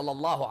Muhammad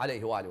sallallahu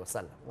alayhi wa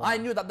sallam. Wow. I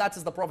knew that that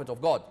is the Prophet of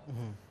God.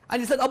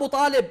 And he said, Abu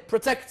Talib,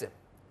 protect him.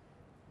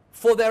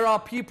 For there are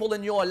people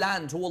in your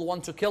land who will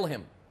want to kill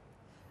him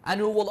and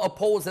who will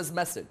oppose his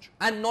message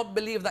and not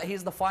believe that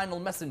he's the final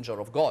messenger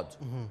of God.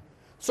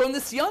 So in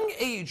this young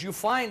age, you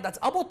find that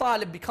Abu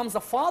Talib becomes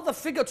a father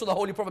figure to the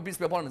Holy Prophet, peace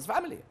be upon him, and his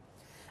family.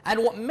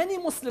 And what many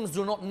Muslims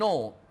do not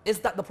know is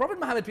that the Prophet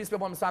Muhammad, peace be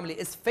upon him, his family,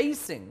 is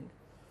facing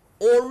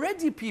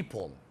already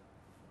people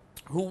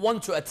who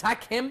want to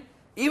attack him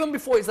even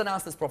before he's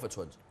announced his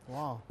prophethood.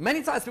 Wow.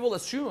 Many times people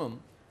assume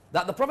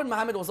that the Prophet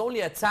Muhammad was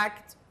only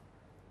attacked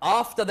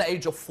after the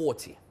age of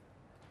 40,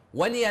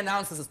 when he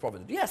announces his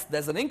prophethood. Yes,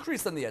 there's an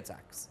increase in the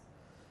attacks.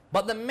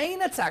 But the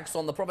main attacks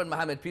on the Prophet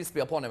Muhammad, peace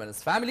be upon him, and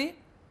his family,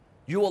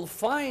 you will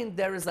find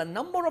there is a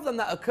number of them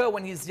that occur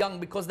when he's young,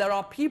 because there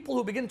are people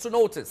who begin to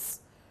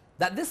notice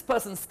that this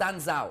person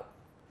stands out.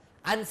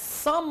 And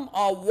some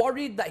are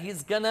worried that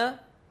he's gonna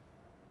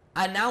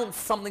announce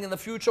something in the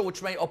future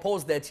which may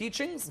oppose their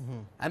teachings.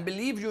 And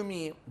believe you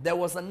me, there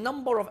was a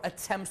number of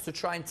attempts to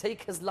try and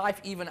take his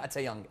life even at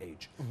a young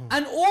age.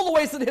 And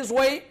always in his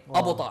way,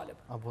 Abu Talib.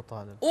 Abu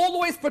Talib.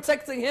 Always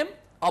protecting him,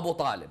 Abu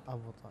Talib.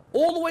 Abu Talib.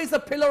 Always a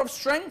pillar of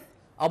strength,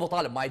 Abu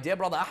Talib. My dear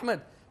brother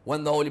Ahmed,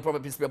 when the Holy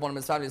Prophet, peace be upon him,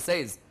 his family,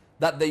 says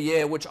that the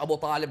year which Abu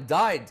Talib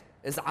died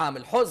is Am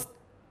al-Huzn,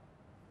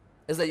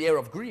 is a year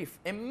of grief.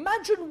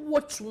 Imagine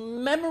what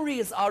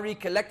memories are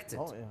recollected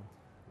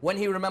when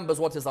he remembers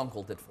what his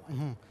uncle did for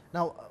him.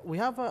 Now, we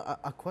have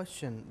a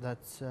question that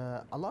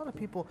a lot of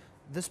people,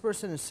 this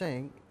person is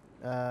saying,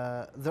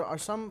 there are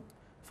some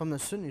from the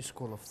Sunni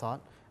school of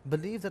thought,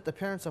 believe that the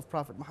parents of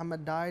Prophet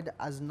Muhammad died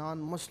as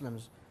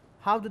non-Muslims.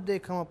 How did they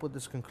come up with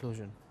this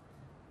conclusion?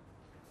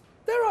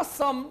 There are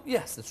some,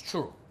 yes, it's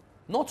true.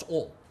 Not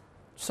all.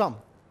 Some.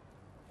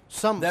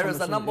 There is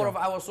a number of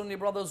our Sunni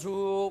brothers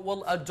who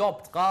will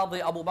adopt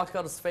Qadi Abu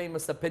Bakr's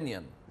famous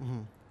opinion,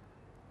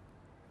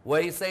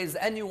 where he says,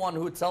 anyone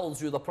who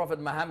tells you the Prophet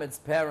Muhammad's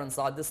parents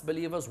are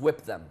disbelievers,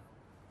 whip them.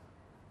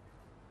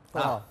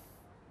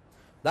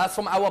 That's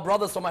from our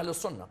brothers from Ahlul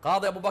Sunnah.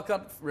 Qadi Abu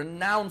Bakr,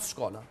 renowned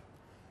scholar,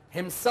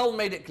 himself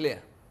made it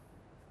clear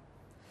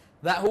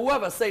that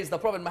whoever says the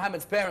Prophet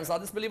Muhammad's parents are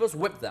disbelievers,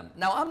 whip them.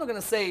 Now, I'm not going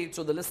to say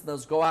to the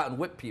listeners, go out and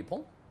whip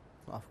people.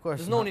 Of course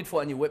There's no need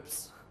for any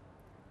whips.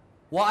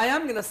 What I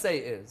am going to say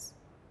is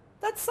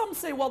that some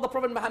say, well, the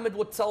Prophet Muhammad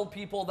would tell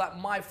people that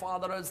my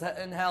father is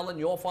in hell and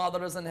your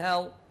father is in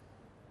hell.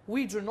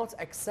 We do not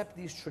accept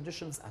these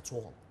traditions at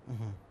all.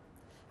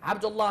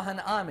 Abdullah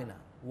and Amina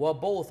were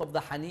both of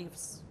the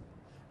Hanifs,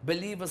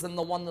 believers in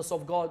the oneness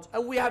of God.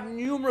 And we have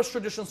numerous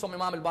traditions from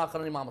Imam al-Baqir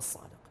and Imam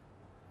al-Sadiq.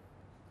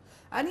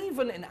 And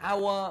even in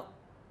our,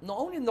 not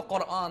only in the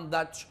Quran,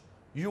 that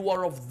you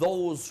are of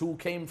those who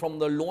came from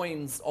the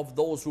loins of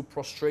those who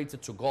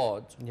prostrated to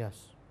God.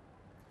 Yes.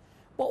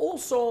 But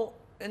also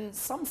in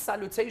some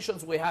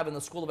salutations we have in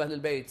the school of Ahlul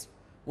Bayt,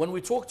 when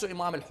we talk to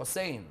Imam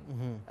Hussein,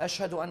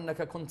 أشهد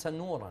أنك كنت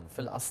نورا في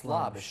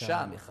الأصلاب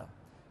الشامخة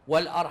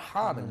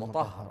والأرحام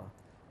المطهرة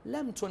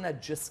لم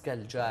تنجسك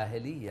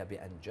الجاهلية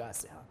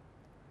بأنجاسها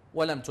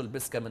ولم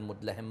تلبسك من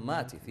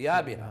مدلهمات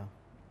ثيابها.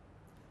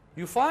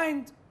 You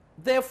find,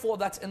 therefore,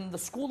 that in the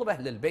school of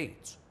Ahlul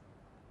Bayt,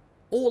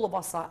 all of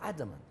us are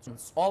adamant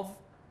of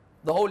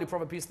the Holy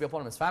Prophet, peace be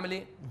upon him, his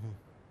family,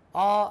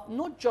 are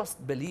not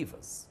just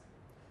believers,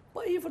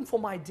 but even for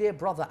my dear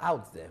brother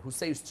out there who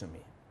says to me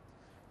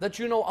that,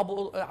 you know,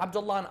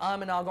 Abdullah and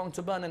Amina are going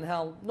to burn in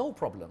hell, no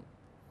problem.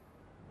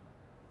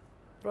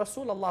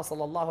 Rasulullah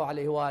sallallahu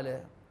alayhi wa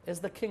is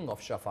the king of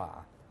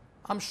Shafa'ah.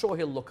 I'm sure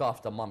he'll look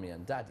after mommy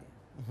and daddy.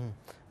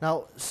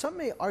 Now, some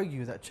may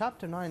argue that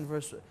chapter 9,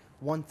 verse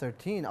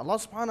 113, Allah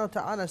subhanahu wa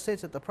ta'ala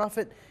states that the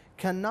Prophet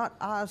cannot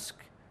ask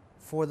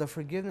for the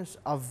forgiveness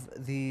of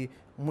the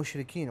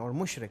mushrikeen or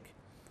mushrik,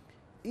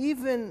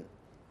 even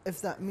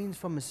if that means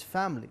from his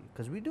family,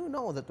 because we do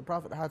know that the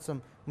Prophet had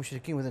some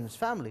mushrikeen within his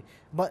family.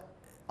 But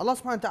Allah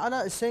subhanahu wa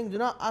ta'ala is saying, do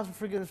not ask for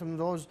forgiveness from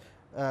those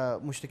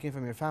mushrikeen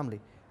from your family.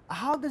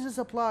 How does this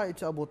apply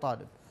to Abu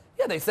Talib?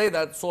 Yeah, they say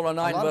that Surah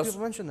 9 a lot verse... of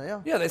people mention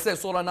that, Yeah, they say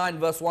Surah 9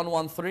 verse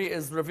 113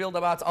 is revealed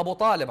about Abu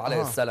Talib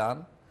alayhi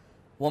salam.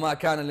 وَمَا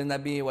كَانَ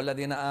لِلنَّبِيِّ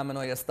وَالَّذِينَ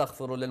آمَنُوا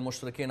يَسْتَغْفِرُوا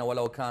لِلْمُشْرِكِينَ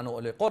وَلَوْ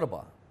كَانُوا أُولِي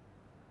قُرْبَى.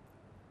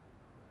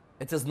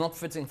 It is not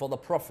fitting for the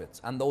Prophet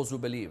and those who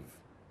believe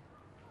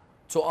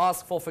to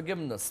ask for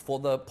forgiveness for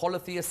the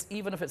polytheists,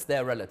 even if it's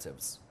their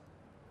relatives.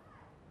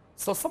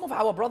 So some of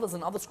our brothers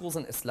in other schools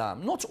in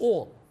Islam, not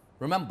all,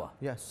 remember.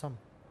 Yes, some.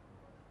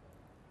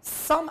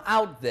 Some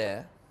out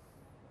there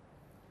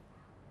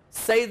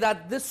say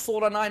that this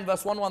Surah 9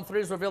 verse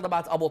 113 is revealed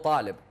about Abu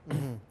Talib.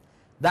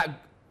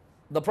 That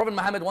the Prophet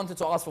Muhammad wanted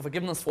to ask for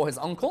forgiveness for his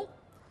uncle.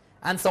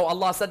 And so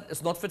Allah said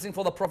it's not fitting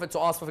for the Prophet to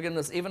ask for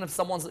forgiveness even if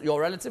someone's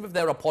your relative, if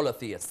they're a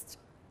polytheist.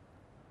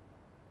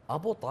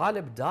 Abu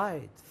Talib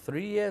died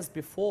 3 years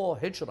before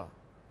Hijrah.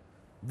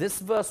 This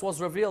verse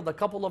was revealed a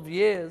couple of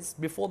years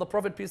before the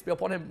Prophet, peace be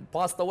upon him,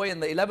 passed away in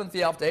the 11th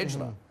year after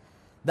Hijrah.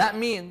 That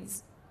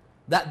means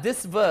that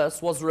this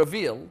verse was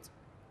revealed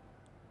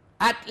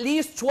at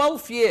least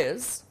 12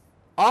 years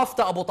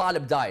after Abu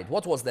Talib died.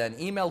 What was there? An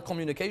email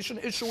communication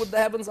issue with the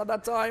heavens at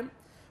that time?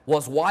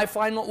 Was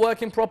Wi-Fi not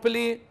working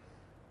properly?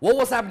 What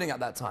was happening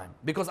at that time?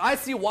 Because I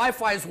see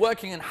Wi-Fi is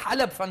working in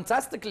Halab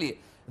fantastically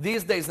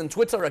these days in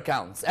Twitter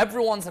accounts.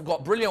 Everyone's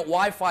got brilliant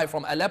Wi-Fi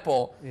from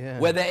Aleppo,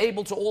 where they're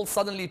able to all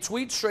suddenly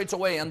tweet straight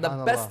away, and the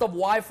best of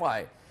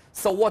Wi-Fi.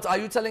 So what, are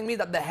you telling me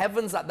that the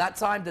heavens at that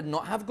time did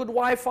not have good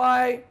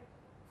Wi-Fi?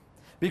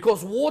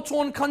 Because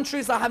war-torn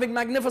countries are having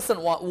magnificent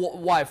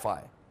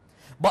Wi-Fi.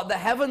 But the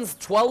heavens,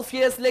 12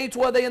 years late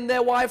were they in their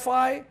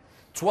Wi-Fi?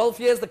 12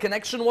 years the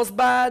connection was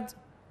bad?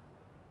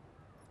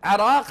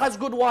 Iraq has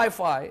good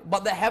Wi-Fi,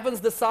 but the heavens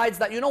decides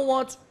that, you know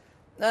what,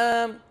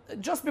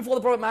 just before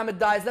the Prophet Muhammad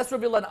dies, let's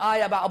reveal an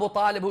ayah about Abu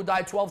Talib who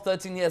died 12,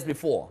 13 years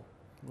before.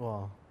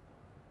 Wow.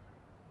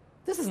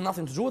 This has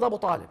nothing to do with Abu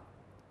Talib.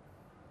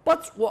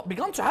 But what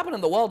began to happen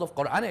in the world of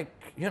Quranic,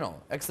 you know,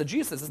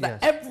 exegesis is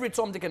that every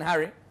Tom, Dick and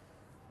Harry,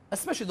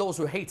 especially those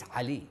who hate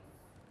Ali.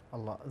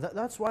 Allah.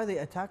 That's why they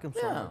attack him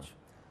so much.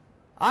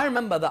 I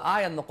remember the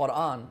ayah in the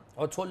Quran,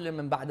 عُتُلٍّ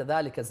مِّن بَعْدَ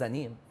ذَلِكَ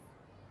زَنِيمٍ.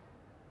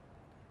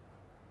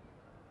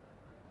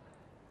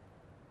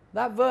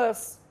 That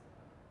verse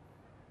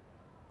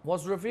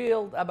was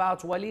revealed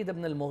about Walid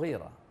ibn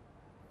al-Mughira.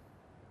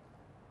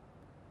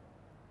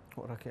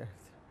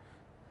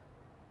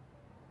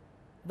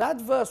 That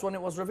verse, when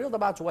it was revealed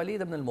about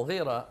Walid ibn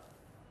al-Mughira,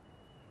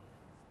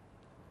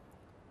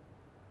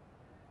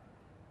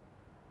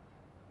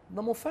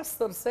 the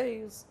Mufassir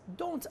says,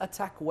 don't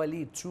attack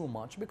Walid too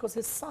much because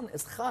his son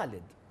is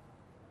Khalid.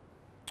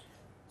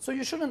 So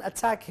you shouldn't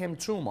attack him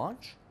too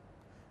much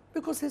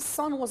because his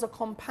son was a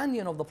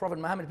companion of the Prophet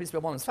Muhammad, peace be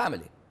upon his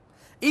family.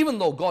 Even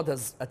though God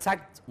has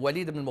attacked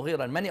Walid ibn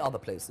al-Mughira in many other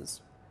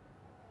places.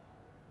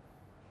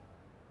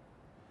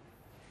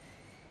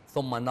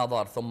 ثم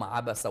نظر ثم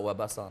عبس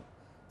وبصر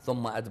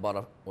ثم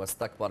أدبر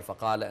واستكبر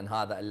فقال إن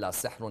هذا إلا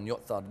سحر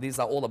يؤثر. These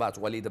are all about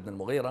Walid ibn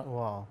al-Mughira.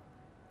 Wow.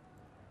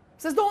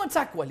 He says, don't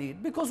attack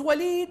Walid because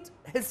Walid,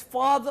 his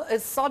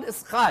son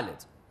is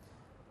Khalid.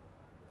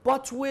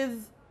 But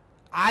with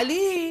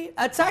Ali,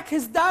 attack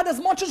his dad as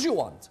much as you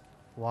want.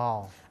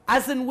 Wow.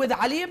 As in with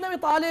Ali ibn Abi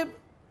Talib,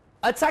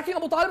 attacking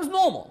Abu Talib is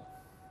normal.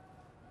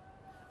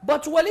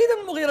 But Walid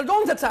ibn Mughira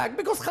don't attack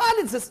because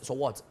Khalid says, so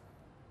what?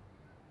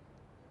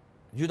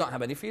 You don't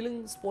have any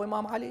feelings for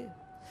Imam Ali?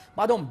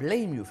 But I don't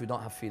blame you if you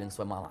don't have feelings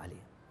for Imam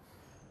Ali.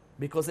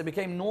 Because it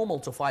became normal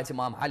to fight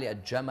Imam Ali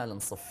at Jamal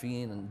and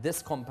Siffin and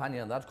this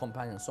companion and that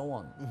companion and so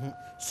on.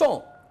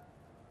 So,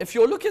 if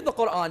you look at the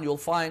Quran, you'll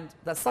find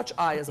that such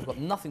ayahs have got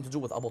nothing to do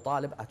with Abu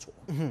Talib at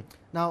all.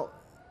 Now,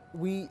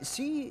 we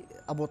see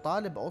Abu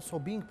Talib also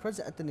being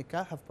present at the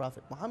nikah of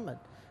Prophet Muhammad.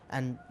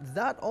 And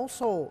that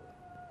also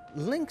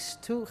links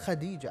to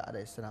Khadija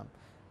alayhi salam.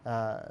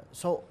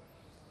 So,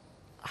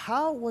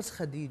 how was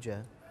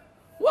Khadija?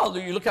 Well,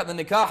 you look at the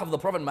nikah of the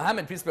Prophet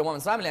Muhammad, peace be upon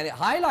his family, and it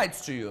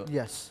highlights to you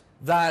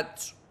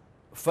that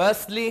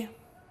firstly,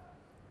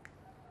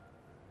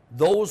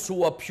 those who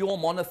were pure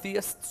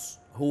monotheists,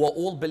 who were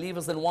all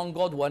believers in one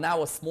God, were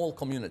now a small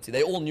community.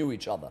 They all knew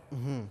each other.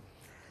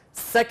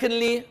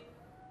 Secondly,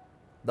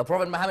 the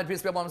Prophet Muhammad,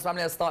 peace be upon his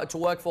family, has started to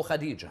work for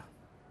Khadija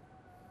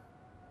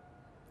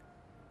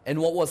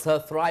in what was her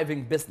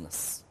thriving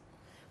business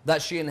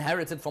that she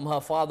inherited from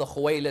her father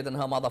Khuwaylid and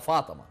her mother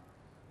Fatima.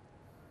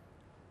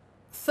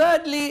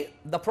 Thirdly,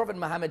 the Prophet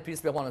Muhammad,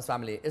 peace be upon his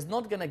family, is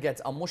not going to get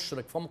a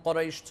mushrik from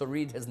Quraysh to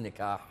read his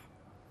nikah.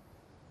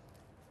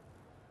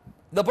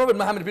 The Prophet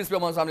Muhammad, peace be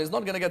upon his family, is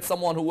not going to get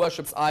someone who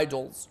worships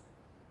idols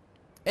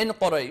in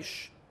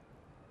Quraysh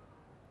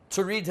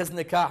to read his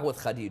nikah with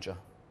Khadija.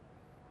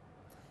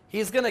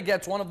 He's going to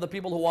get one of the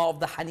people who are of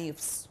the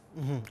Hanifs.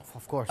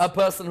 Of course. A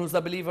person who's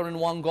a believer in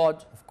one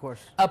God. Of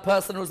course. A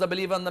person who's a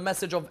believer in the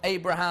message of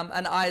Abraham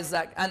and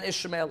Isaac and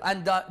Ishmael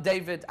and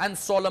David and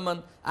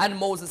Solomon and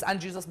Moses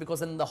and Jesus,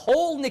 because in the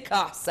whole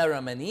nikah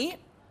ceremony,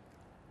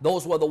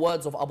 those were the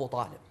words of Abu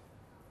Talib.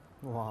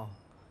 Wow.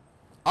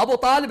 Abu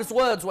Talib's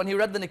words when he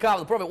read the nikah of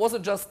the Prophet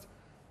wasn't just,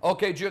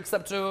 okay, do you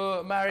accept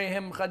to marry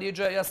him,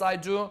 Khadija? Yes, I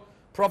do.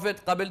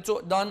 Prophet,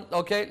 qabiltu, done.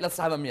 Okay, let's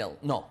have a meal.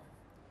 No.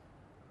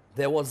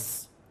 There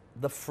was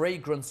the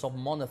fragrance of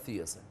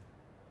monotheism,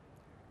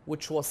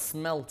 which was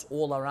smelt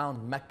all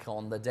around Mecca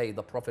on the day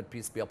the Prophet,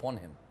 peace be upon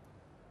him,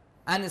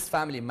 and his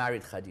family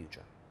married Khadija.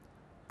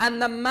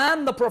 And the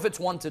man the Prophet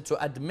wanted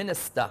to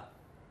administer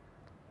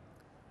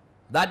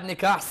that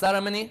nikah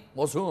ceremony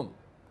was whom?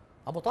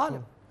 Abu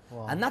Talib.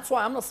 Wow. And that's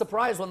why I'm not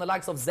surprised when the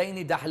likes of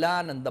Zaini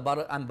Dahlan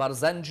and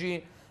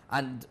Barzanji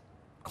and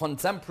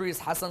contemporaries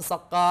Hassan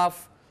Saqqaf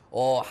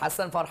or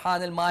Hassan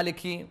Farhan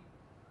al-Maliki,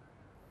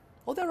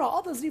 or there are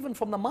others even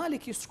from the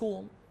Maliki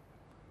school,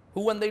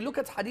 who when they look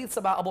at hadiths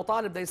about Abu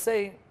Talib, they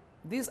say,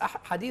 these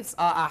hadiths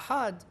are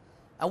ahad,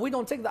 and we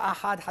don't take the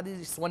ahad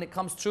hadiths when it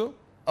comes to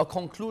a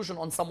conclusion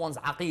on someone's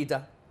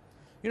aqeedah.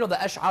 You know, the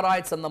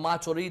Ash'arites and the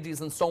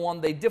Maturidis and so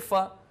on, they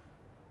differ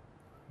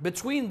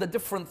between the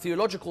different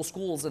theological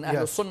schools in Ahlul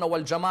Yes. Sunnah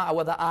wal Jama'ah,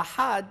 where the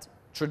ahad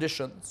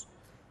traditions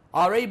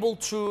are able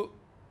to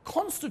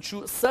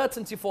constitute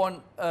certainty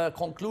for a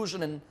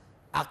conclusion in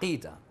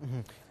Aqeedah.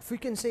 If we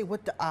can say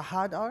what the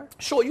ahad are?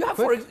 Sure, you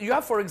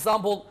have, for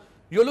example,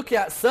 you're looking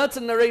at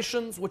certain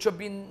narrations which have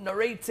been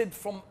narrated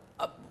from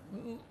a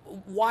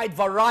wide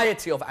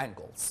variety of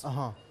angles.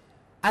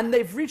 And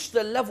they've reached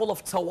the level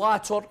of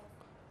tawatur.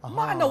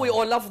 Ma'nawi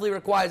or lafzi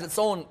requires its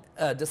own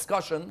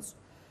discussions.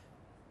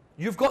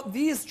 You've got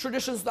these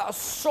traditions that are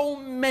so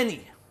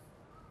many.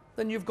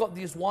 Then you've got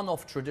these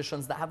one-off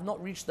traditions that have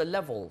not reached the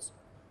levels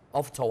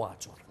of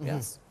tawatur.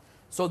 Yes.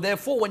 So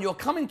therefore, when you're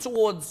coming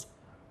towards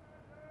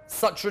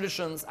such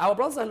traditions, our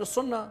brothers Ahlul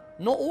Sunnah,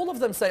 not all of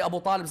them say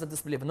Abu Talib is a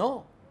disbeliever.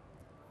 No.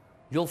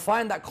 You'll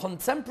find that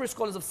contemporary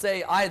scholars have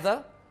say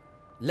either,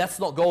 let's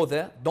not go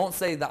there, don't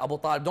say that Abu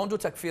Talib, don't do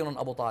takfir on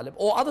Abu Talib.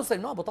 Or others say,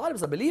 no, Abu Talib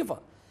is a believer.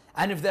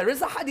 And if there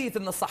is a hadith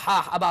in the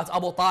Sahih about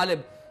Abu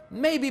Talib,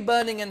 maybe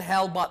burning in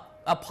hell, but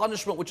a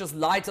punishment which is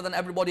lighter than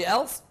everybody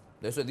else,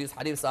 they say these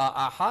hadiths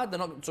are ahad, they're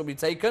not to be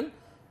taken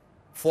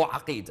for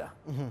Aqeedah.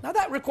 Now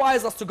that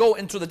requires us to go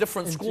into the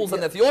different schools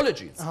and their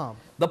theologies.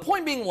 The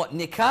point being what?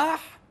 Nikah,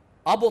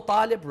 Abu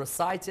Talib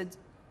recited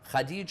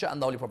Khadija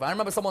and the Holy Prophet. I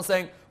remember someone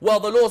saying, well,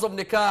 the laws of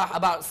nikah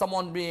about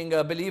someone being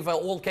a believer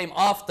all came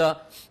after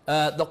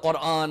the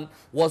Quran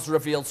was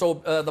revealed.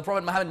 So the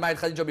Prophet Muhammad married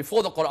Khadija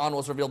before the Quran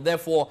was revealed.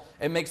 Therefore,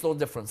 it makes no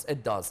difference.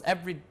 It does.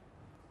 Every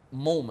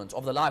moment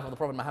of the life of the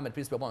Prophet Muhammad,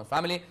 peace be upon his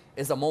family,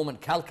 is a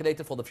moment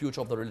calculated for the future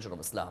of the religion of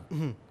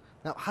Islam.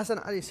 Now, Hassan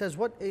Ali says,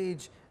 what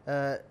age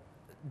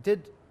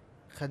did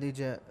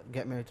Khadija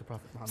get married to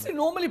Prophet Muhammad? See,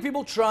 normally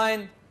people try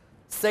and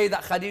say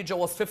that Khadija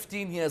was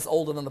 15 years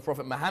older than the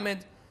Prophet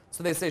Muhammad.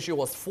 So they say she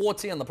was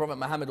 40 and the Prophet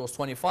Muhammad was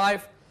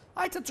 25.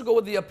 I tend to go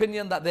with the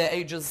opinion that their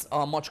ages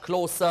are much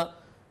closer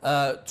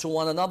to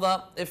one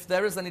another. If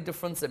there is any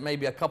difference, it may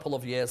be a couple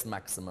of years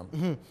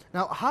maximum.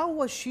 Now, how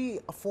was she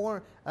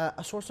for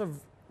a source of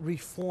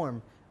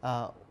reform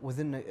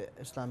within the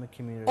Islamic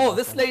community? Oh,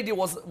 this lady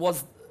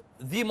was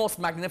the most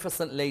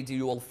magnificent lady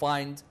you will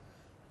find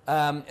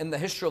in the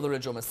history of the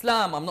religion of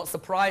Islam. I'm not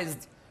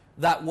surprised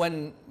that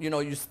when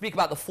you speak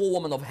about the four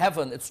women of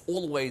heaven, it's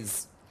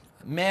always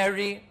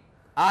Mary,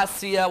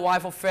 Asiya,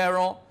 wife of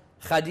Pharaoh,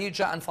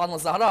 Khadija and Fatima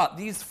Zahra.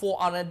 These four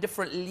are in a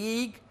different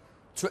league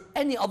to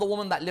any other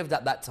woman that lived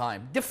at that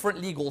time.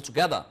 Different league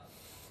altogether.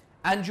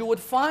 And you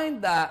would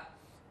find that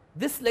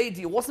this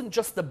lady wasn't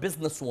just a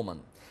businesswoman.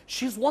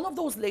 She's one of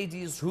those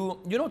ladies who,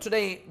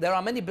 today there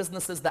are many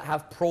businesses that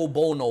have pro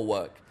bono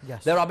work.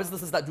 Yes. There are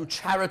businesses that do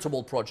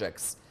charitable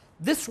projects.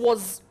 This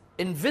was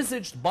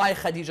envisaged by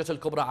Khadija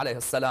al-Kubra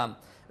alayhi salam.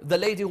 The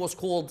lady was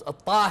called a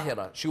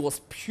Tahira. She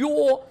was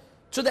pure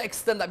to the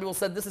extent that people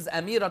said this is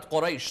Amirat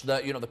Quraysh,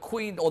 the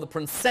queen or the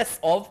princess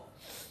of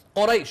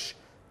Quraysh.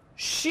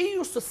 She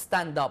used to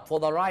stand up for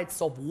the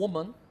rights of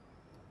women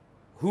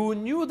who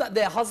knew that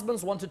their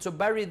husbands wanted to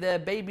bury their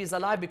babies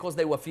alive because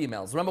they were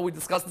females. Remember we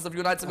discussed this a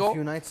few nights ago? A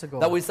few nights ago.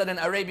 That we said in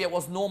Arabia it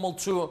was normal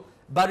to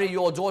bury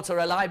your daughter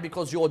alive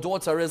because your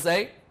daughter is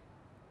a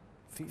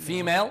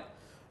female.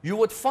 You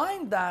would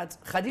find that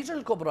Khadija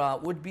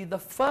al-Kubra would be the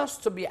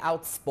first to be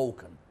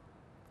outspoken.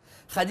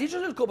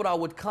 Khadija al-Kubra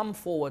would come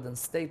forward and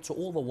state to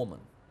all the women,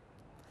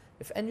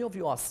 if any of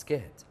you are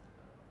scared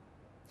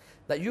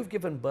that you've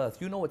given birth,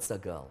 you know it's a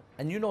girl,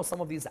 and you know some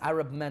of these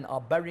Arab men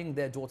are burying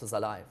their daughters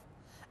alive.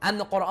 And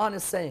the Quran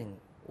is saying,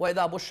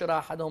 وَإِذَا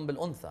بُشِّرَ أَحَدُهُمْ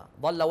بِالْأُنْثَى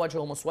ظَلَّ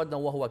وَجْهُهُ مُسْوَدًّا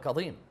وَهُوَ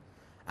كَظِيمٌ.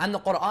 And the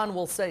Quran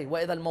will say,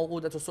 وَإِذَا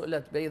الْمَوْءُودَةُ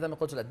سُئِلَتْ بِأَيِّ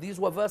قُتِلَتْ. These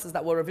were verses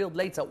that were revealed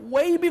later,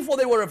 way before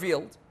they were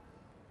revealed.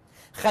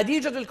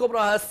 Khadija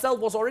al-Kubra herself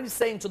was already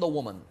saying to the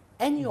woman,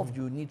 any of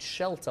you need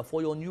shelter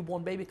for your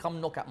newborn baby, come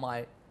knock at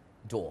my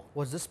door.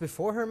 Was this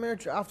before her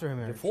marriage or after her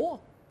marriage? Before.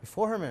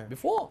 Before her marriage?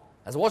 Before.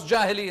 As it was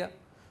Jahiliyyah.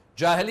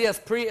 Jahiliyyah is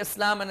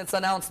pre-Islam and its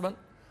announcement.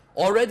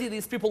 Already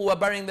these people were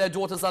burying their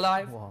daughters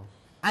alive. Wow.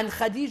 And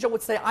Khadija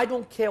would say, I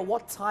don't care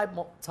what time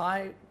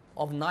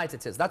of night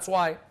it is. That's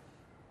why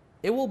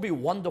it will be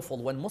wonderful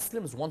when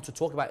Muslims want to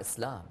talk about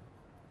Islam.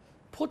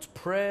 Put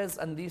prayers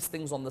and these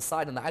things on the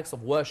side and the acts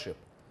of worship.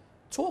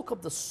 Talk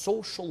of the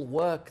social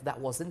work that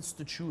was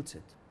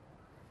instituted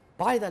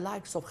by the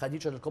likes of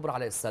Khadija al-Kubra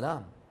alayhi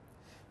salam.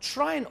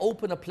 Try and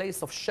open a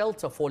place of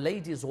shelter for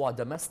ladies who are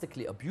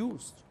domestically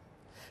abused.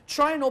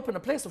 Try and open a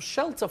place of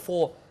shelter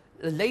for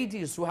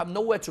ladies who have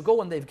nowhere to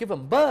go and they've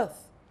given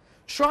birth.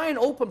 Try and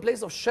open a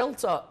place of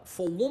shelter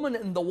for women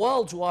in the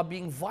world who are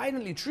being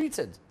violently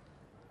treated.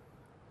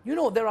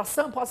 There are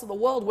certain parts of the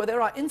world where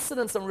there are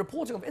incidents and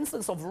reporting of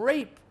incidents of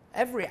rape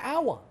every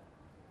hour.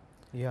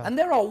 Yeah. And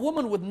there are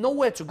women with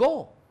nowhere to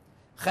go.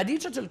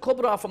 Khadija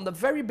al-Kubra, from the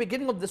very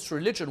beginning of this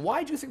religion,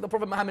 why do you think the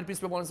Prophet Muhammad, peace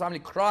be upon his family,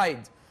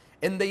 cried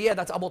in the year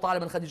that Abu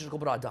Talib and Khadija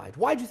al-Kubra died?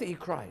 Why do you think he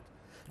cried?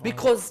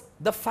 Because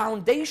the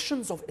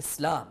foundations of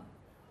Islam,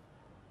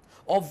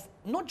 of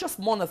not just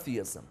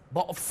monotheism,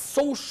 but of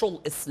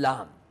social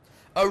Islam,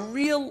 a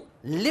real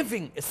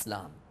living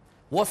Islam,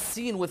 was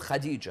seen with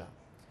Khadija.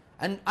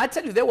 And I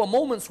tell you, there were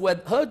moments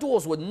where her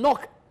doors would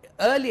knock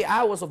early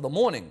hours of the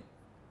morning.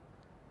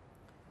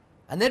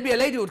 And there'd be a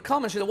lady who would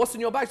come and she said, what's in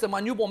your bag? She said,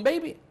 my newborn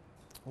baby.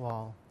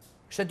 Wow.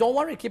 She said, don't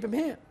worry, keep him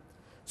here.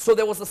 So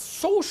there was a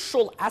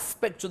social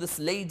aspect to this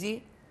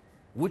lady,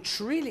 which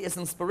really is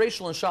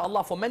inspirational,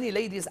 inshallah, for many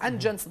ladies and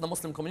gents in the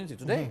Muslim community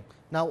today.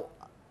 Now,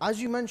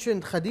 as you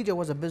mentioned, Khadija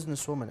was a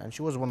businesswoman, and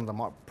she was one of the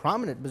more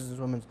prominent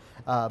businesswomen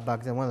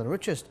back then, one of the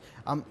richest.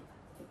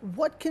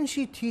 What can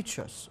she teach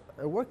us?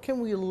 What can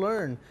we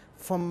learn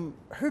from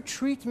her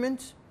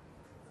treatment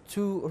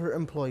to her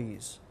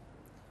employees?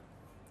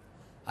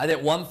 I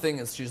think one thing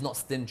is she's not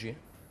stingy.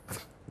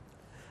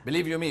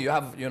 Believe you me, you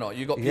got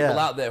people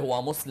out there who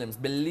are Muslims.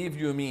 Believe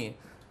you me,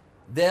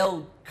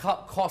 they'll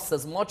cut costs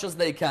as much as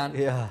they can.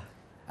 Yeah.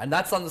 And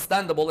that's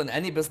understandable in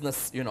any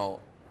business,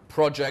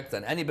 project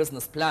and any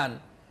business plan.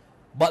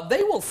 But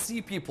they will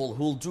see people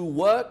who'll do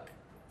work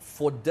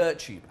for dirt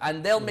cheap,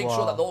 and they'll make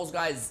sure that those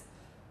guys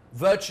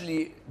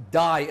virtually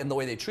die in the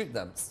way they treat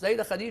them.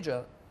 Sayyidah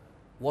Khadija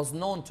was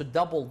known to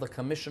double the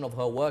commission of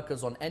her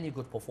workers on any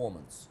good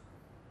performance.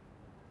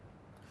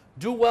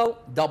 Do well,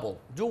 double.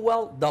 Do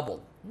well,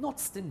 double. Not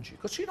stingy.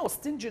 Because she knows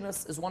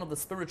stinginess is one of the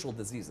spiritual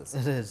diseases.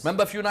 It is.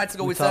 Remember a few nights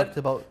ago we talked said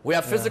about, we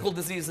have physical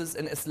diseases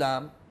in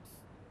Islam,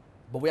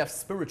 but we have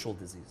spiritual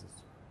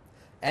diseases.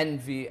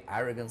 Envy,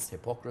 arrogance,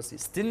 hypocrisy,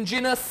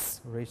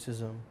 stinginess,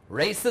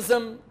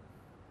 racism.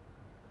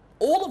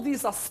 All of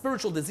these are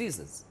spiritual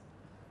diseases.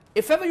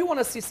 If ever you want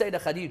to see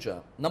Sayyidah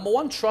Khadija, number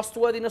one,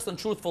 trustworthiness and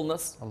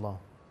truthfulness. Allah.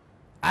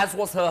 As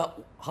was her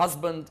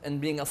husband in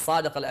being a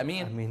Sadiq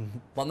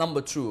al-Amin. But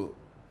number two,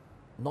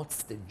 not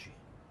stingy.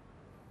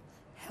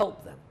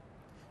 Help them.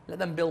 Let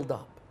them build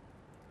up.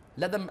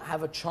 Let them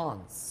have a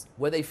chance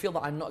where they feel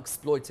that I'm not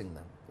exploiting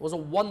them. It was a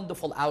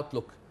wonderful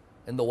outlook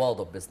in the world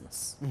of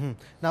business.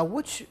 Now,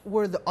 which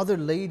were the other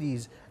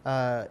ladies,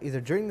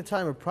 either during the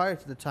time or prior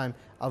to the time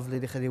of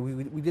Lady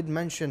Khadija? We did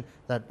mention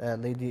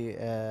that Lady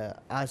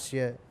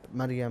Asiya,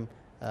 Maryam,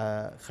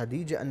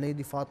 Khadija, and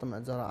Lady Fatima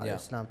al-Zahra alayhi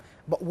salam.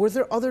 But were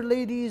there other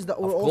ladies that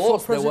were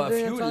also present? Of course,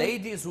 there were a few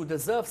ladies who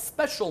deserve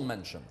special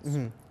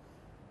mentions.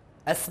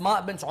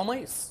 Asma bint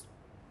Umays,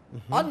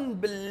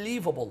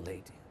 unbelievable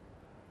lady.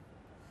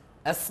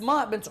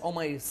 Asma bint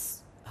Umays,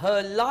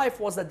 her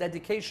life was a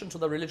dedication to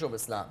the religion of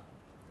Islam.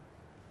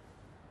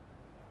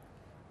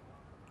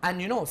 And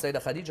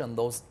Sayyidah Khadija in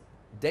those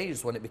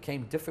days when it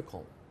became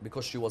difficult,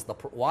 because she was the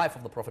wife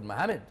of the Prophet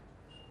Muhammad,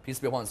 peace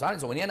be upon him.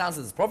 So when he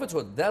announces his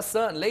prophethood, there are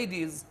certain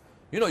ladies,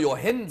 your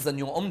Hinds and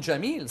your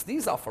Jamils,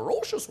 these are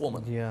ferocious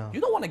women. You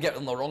don't want to get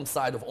on the wrong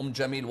side of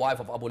Jamil, wife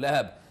of Abu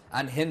Lahab,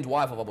 and Hind,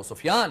 wife of Abu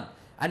Sufyan.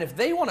 And if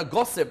they want to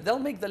gossip, they'll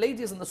make the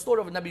ladies in the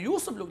story of Nabi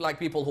Yusuf look like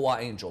people who are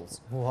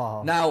angels.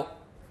 Wow. Now,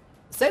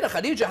 Sayyidah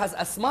Khadija has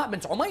Asma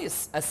bint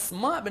Umays.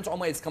 Asma bint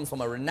Umays comes from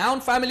a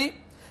renowned family.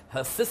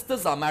 Her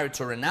sisters are married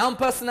to renowned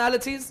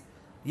personalities.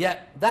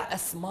 Yet that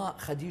Asma,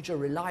 Khadija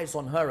relies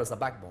on her as a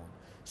backbone.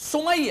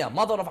 Sumayya,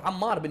 mother of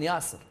Ammar bin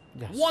Yasir.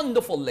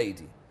 Wonderful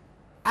lady.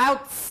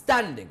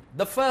 Outstanding.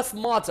 The first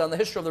martyr in the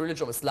history of the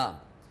religion of Islam.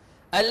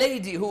 A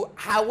lady who,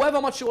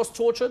 however much she was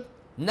tortured,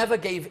 never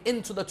gave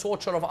in to the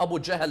torture of Abu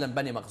Jahl and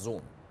Bani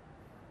Makhzum.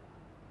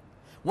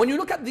 When you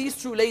look at these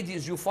two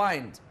ladies, you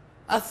find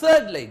a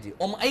third lady,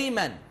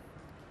 Ayman,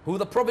 who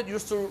the Prophet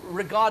used to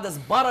regard as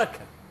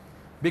barakah,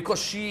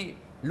 because she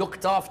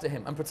looked after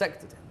him and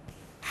protected him.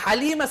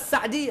 Halima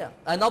Sa'diyah,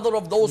 another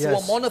of those who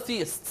were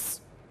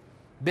monotheists,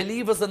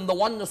 believers in the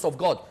oneness of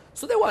God.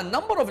 So there were a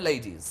number of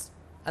ladies.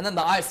 And then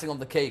the icing on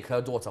the cake,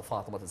 her daughter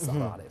Fatima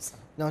al-Zahra.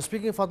 Now,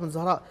 speaking of Fatima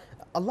al-Zahra,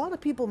 a lot of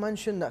people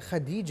mention that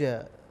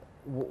Khadija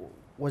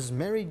was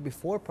married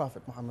before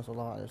Prophet Muhammad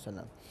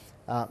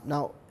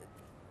now,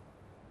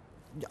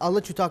 I'll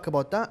let you talk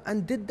about that.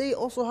 And did they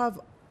also have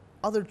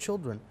other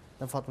children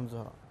than Fatima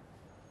al-Zahra?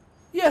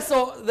 Yeah,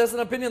 so there's an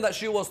opinion that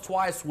she was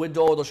twice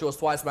widowed or she was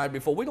twice married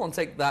before. We don't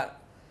take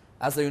that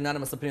as a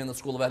unanimous opinion in the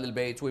school of Ahlul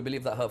Bayt. We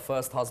believe that her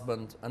first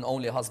husband and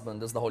only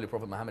husband is the Holy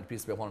Prophet Muhammad,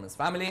 peace be upon him, and his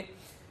family.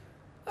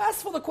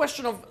 As for the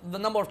question of the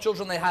number of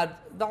children they had,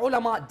 the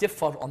ulama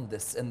differ on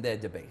this in their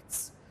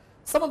debates.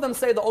 Some of them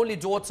say the only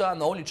daughter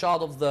and the only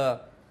child of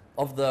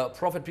the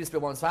Prophet, peace be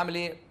upon his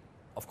family,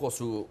 of course,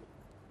 who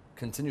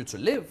continued to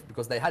live,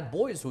 because they had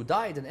boys who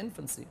died in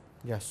infancy.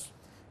 Yes.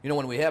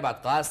 When we hear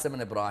about Qasim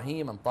and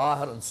Ibrahim and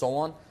Tahir and so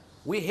on,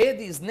 we hear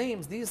these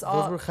names. Those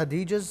were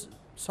Khadija's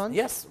sons?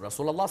 Yes.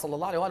 Rasulullah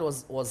sallallahu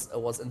alaihi wasallam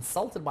was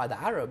insulted by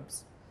the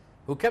Arabs,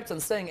 who kept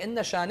on saying,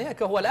 Inna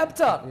shani'aka huwa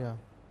al-abtar. Yeah.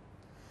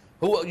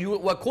 Who you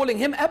were calling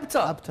him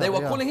abtar. They were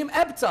calling him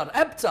abtar.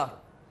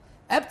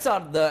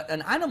 Abtar,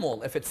 an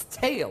animal, if its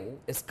tail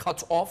is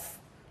cut off,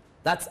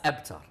 that's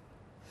abtar.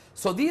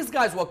 So these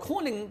guys were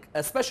calling,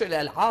 especially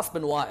Al-As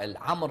bin Wa'il,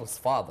 Amr's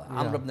father,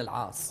 Amr ibn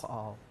Al-As.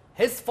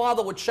 His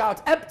father would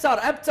shout, Abtar,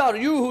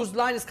 Abtar, you whose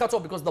line is cut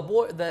off, because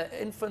the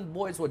infant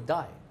boys would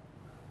die.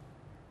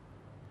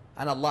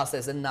 And Allah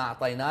says, Inna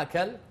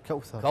a'tainaka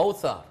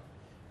al-kawthar.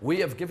 We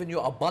have given you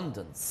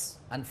abundance.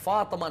 And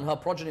Fatima and her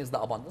progeny is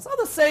the abundance.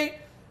 Others say,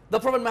 the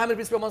Prophet Muhammad,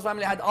 peace be upon his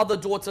family, had other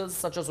daughters,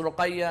 such as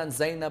Ruqayya and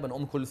Zainab and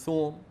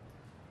Kulthum.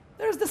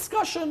 There's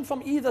discussion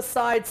from either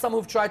side. Some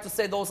who've tried to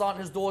say those aren't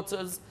his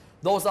daughters.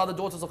 Those are the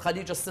daughters of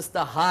Khadija's sister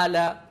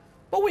Hala.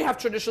 But we have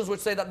traditions which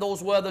say that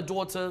those were the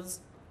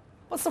daughters.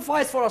 But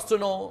suffice for us to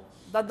know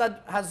that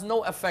that has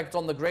no effect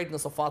on the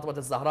greatness of Fatima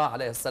al-Zahra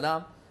alayhi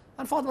salam.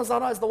 And Fatima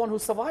al-Zahra is the one who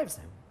survives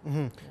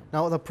him.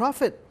 Now the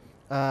Prophet,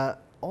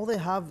 all they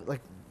have,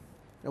 like,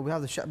 we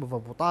have the Sha'b of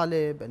Abu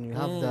Talib, and you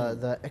have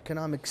the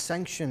economic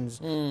sanctions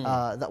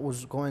that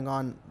was going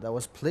on, that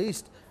was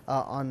placed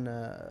on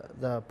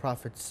the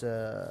Prophet's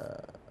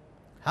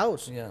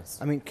house. Yes.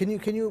 I mean,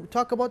 can you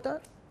talk about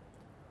that?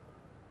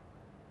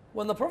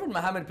 When the Prophet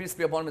Muhammad, peace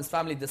be upon him, his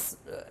family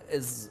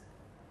is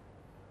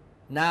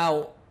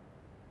now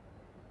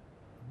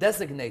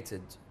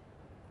designated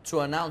to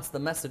announce the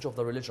message of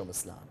the religion of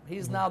Islam. He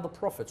is now the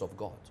Prophet of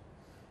God.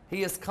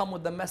 He has come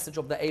with the message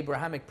of the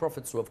Abrahamic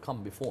prophets who have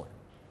come before him.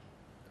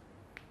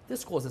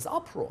 This causes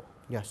uproar.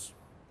 Yes.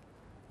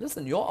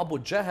 Listen, your Abu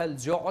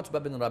Jahl's, your Utbah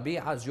bin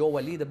Rabi'ah's, your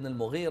Walid ibn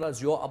al-Mughira's,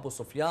 your Abu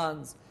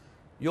Sufyan's,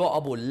 your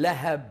Abu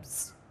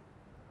Lahab's.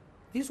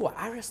 These were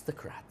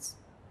aristocrats.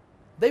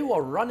 They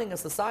were running a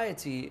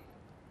society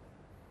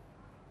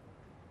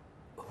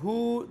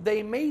who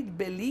they made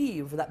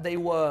believe that they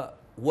were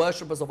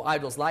worshippers of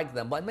idols like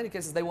them, but in many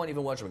cases they weren't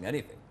even worshipping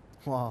anything.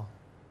 Wow.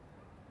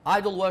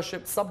 Idol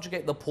worship,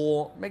 subjugate the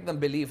poor, make them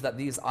believe that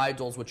these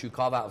idols which you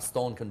carve out of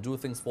stone can do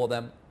things for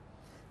them.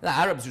 The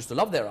Arabs used to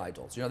love their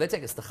idols. You know, they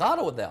take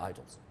istikhara with their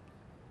idols.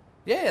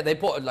 Yeah, they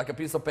put like a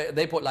piece of paper,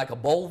 they put like a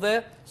bowl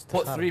there,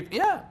 put three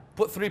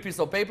pieces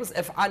of papers,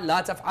 if'al,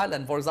 la taf'al,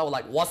 and for example,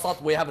 like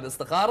wasat, we have an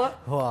istikhara.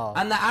 Wow.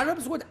 And the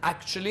Arabs would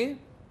actually,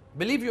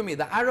 believe you me,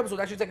 the Arabs would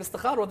actually take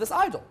istikhara with this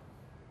idol.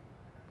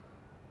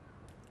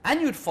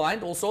 And you'd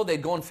find also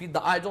they'd go and feed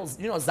the idols,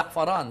 you know,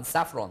 za'faran,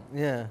 saffron.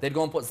 Yeah. They'd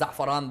go and put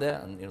za'faran there,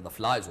 and you know, the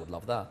flies would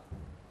love that.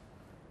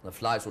 The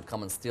flies would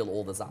come and steal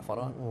all the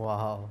za'faran.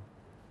 Wow.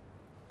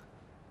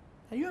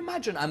 Can you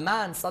imagine a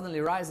man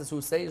suddenly rises who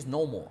says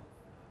no more?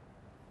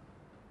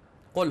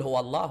 قل هو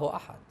الله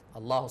أحد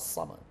الله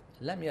الصمد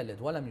لم يلد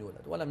ولم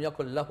يولد ولم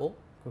يكن له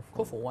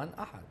كفوا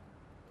أحد.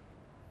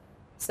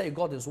 Say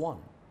God is one,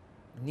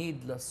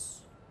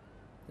 needless,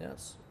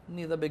 yes,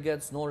 neither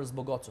begets nor is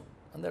begotten,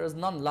 and there is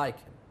none like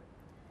him.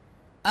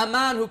 A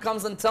man who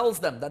comes and tells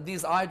them that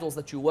these idols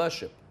that you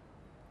worship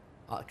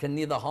can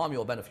neither harm you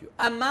or benefit you.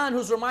 A man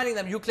who's reminding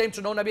them, you claim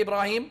to know Nabi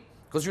Ibrahim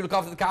because you look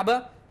after the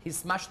Kaaba, he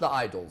smashed the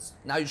idols.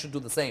 Now you should do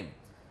the same.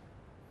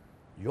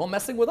 You're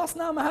messing with us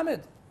now,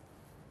 Muhammad.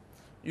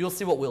 You'll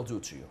see what we'll do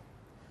to you.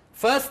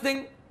 First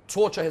thing,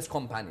 torture his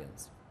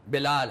companions.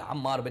 Bilal,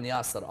 Ammar bin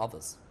Yasir,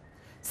 others.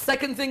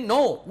 Second thing,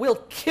 no,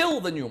 we'll kill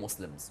the new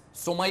Muslims.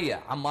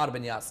 Sumayya, Ammar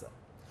bin Yasir.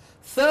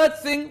 Third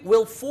thing,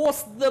 we'll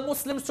force the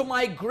Muslims to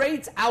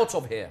migrate out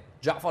of here.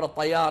 Ja'far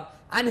al-Tayyar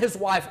and his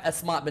wife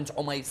Asma bint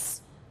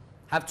Umays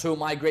have to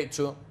migrate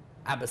to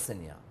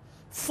Abyssinia.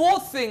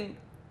 Fourth thing,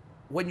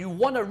 when you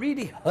want to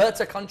really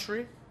hurt a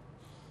country,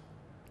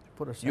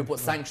 you put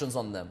sanctions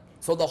on them.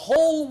 So the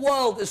whole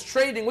world is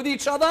trading with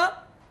each other,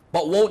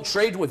 but won't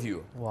trade with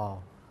you.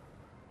 Wow.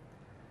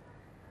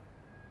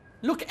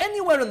 Look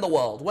anywhere in the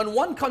world, when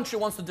one country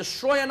wants to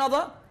destroy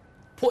another,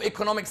 put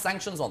economic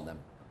sanctions on them.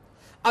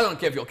 I don't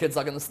care if your kids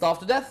are going to starve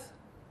to death.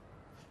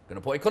 I'm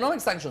going to put economic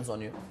sanctions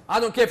on you. I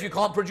don't care if you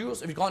can't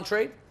produce, if you can't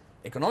trade.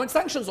 Economic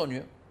sanctions on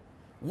you.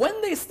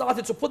 When they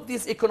started to put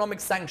these economic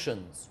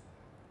sanctions,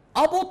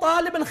 Abu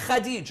Talib and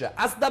Khadija,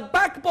 as the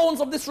backbones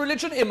of this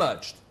religion,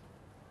 emerged.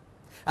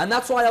 And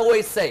that's why I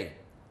always say,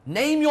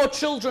 name your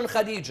children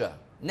Khadija,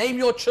 name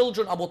your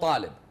children Abu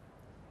Talib.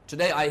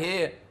 Today I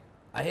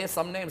hear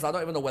some names, I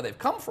don't even know where they've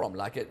come from.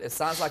 Like it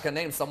sounds like a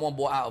name someone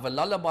bought out of a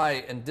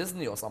lullaby in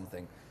Disney or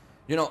something.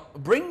 You know,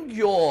 bring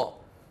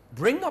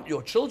up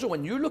your children.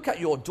 When you look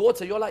at your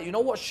daughter, you're like, you know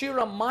what, she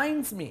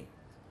reminds me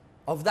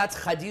of that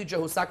Khadija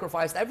who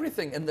sacrificed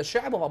everything in the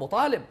Sha'b of Abu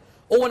Talib.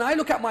 Or when I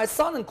look at my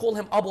son and call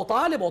him Abu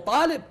Talib or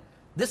Talib,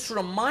 this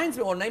reminds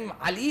me, or name him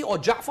Ali or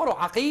Ja'far or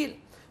Aqil.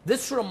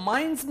 This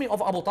reminds me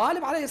of Abu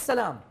Talib alayhi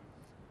salam.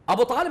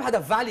 Abu Talib had a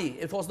valley,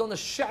 it was known as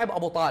Sha'b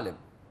Abu Talib.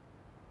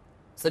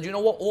 Said, you know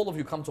what, all of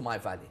you come to my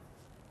valley.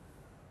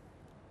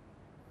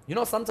 You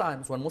know,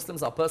 sometimes when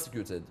Muslims are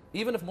persecuted,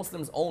 even if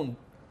Muslims own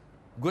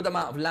good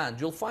amount of land,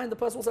 you'll find the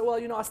person will say, well,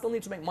 you know, I still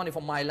need to make money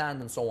from my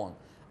land and so on.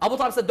 Abu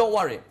Talib said, don't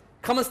worry,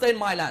 come and stay in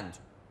my land.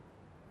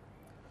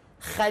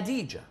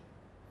 Khadija,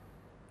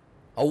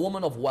 a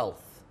woman of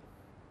wealth,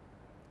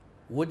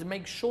 would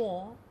make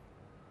sure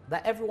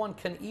that everyone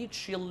can eat.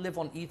 She'll live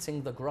on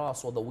eating the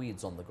grass or the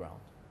weeds on the ground.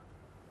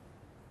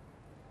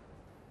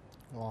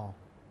 Wow.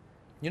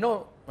 You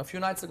know, a few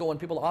nights ago when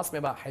people asked me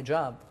about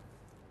hijab,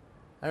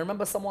 I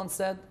remember someone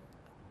said,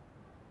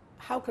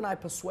 how can I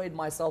persuade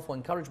myself or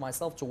encourage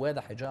myself to wear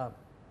the hijab?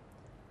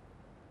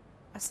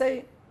 I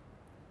say,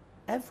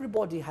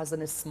 everybody has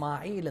an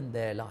Ismail in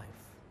their life.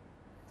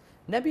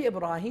 Nabi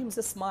Ibrahim's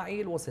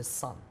Ismail was his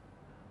son.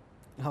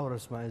 How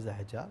was Ismail the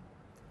hijab?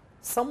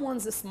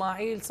 Someone's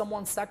Ismail,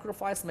 someone's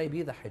sacrifice may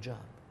be the hijab.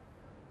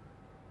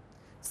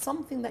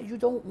 Something that you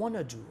don't want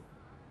to do.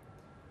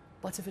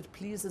 But if it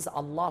pleases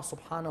Allah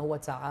subhanahu wa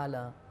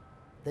ta'ala,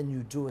 then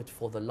you do it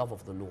for the love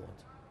of the Lord.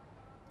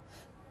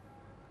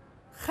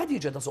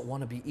 Khadija doesn't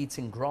want to be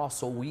eating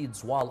grass or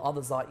weeds while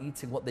others are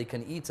eating what they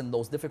can eat in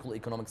those difficult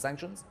economic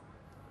sanctions.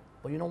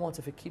 But you know what?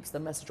 If it keeps the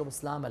message of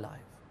Islam alive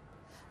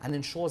and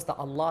ensures that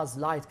Allah's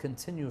light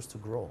continues to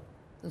grow,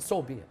 then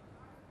so be it.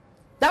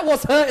 That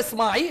was her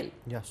Ismail.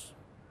 Yes.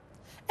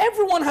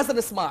 Everyone has an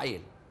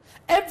Ismail.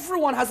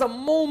 Everyone has a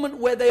moment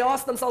where they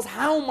ask themselves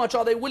how much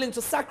are they willing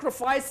to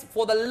sacrifice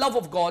for the love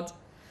of God,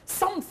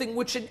 something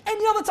which in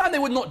any other time they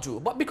would not do,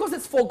 but because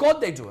it's for God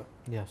they do it.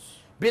 Yes.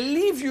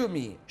 Believe you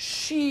me,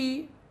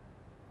 she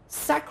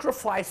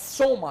sacrificed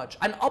so much.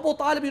 And Abu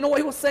Talib, you know what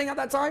he was saying at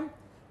that time?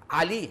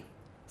 Ali,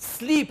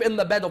 sleep in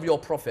the bed of your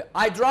Prophet.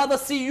 I'd rather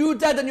see you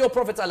dead than your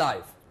Prophet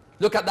alive.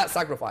 Look at that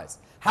sacrifice.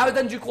 How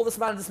then do you call this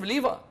man a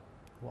disbeliever?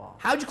 Wow.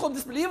 How do you call him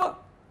disbeliever?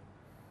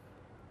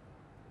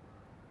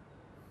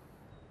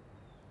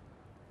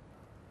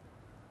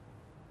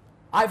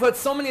 I've heard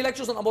so many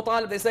lectures on Abu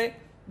Talib, they say,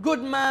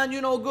 good man, you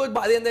know, good,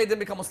 but at the end they didn't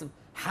become Muslim.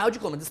 How do you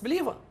call him a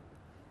disbeliever?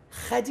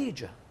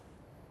 Khadija,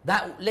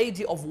 that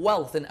lady of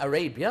wealth in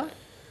Arabia,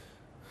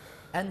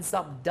 ends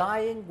up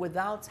dying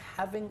without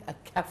having a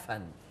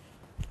kafan.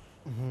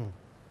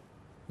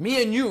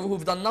 Me and you,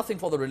 who've done nothing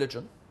for the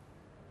religion,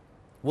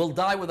 will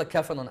die with a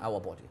kafan on our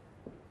body.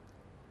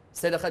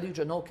 Sayyidah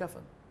Khadija, no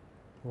kafan.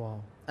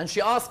 Wow. And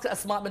she asked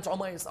Asma bint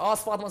Umays,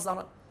 asked Fatima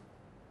Zahra,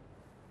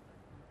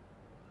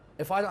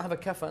 if I don't have a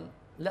kafan,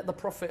 let the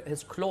Prophet,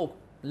 his cloak,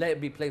 let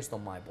it be placed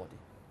on my body.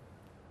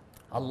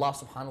 Allah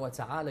subhanahu wa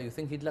ta'ala, you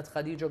think he'd let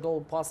Khadija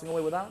go passing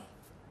away without?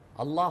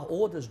 Allah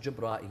orders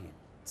Jibreel,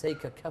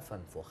 take a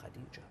kafan for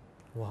Khadija.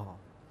 Wow.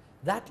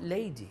 That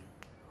lady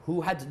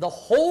who had the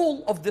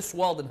whole of this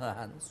world in her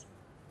hands,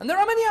 and there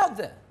are many out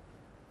there,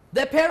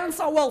 their parents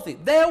are wealthy,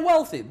 they're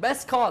wealthy,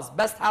 best cars,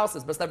 best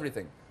houses, best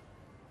everything.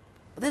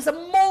 But there's a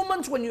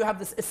moment when you have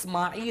this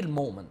Ismail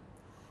moment.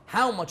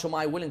 How much am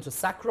I willing to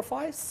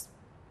sacrifice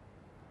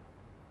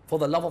for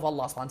the love of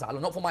Allah subhanahu wa ta'ala,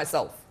 not for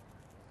myself?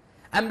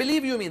 And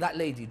believe you me, that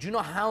lady, do you know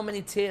how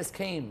many tears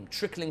came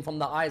trickling from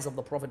the eyes of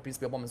the Prophet, peace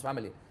be upon his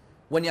family,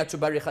 when he had to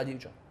bury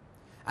Khadija?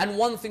 And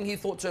one thing he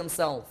thought to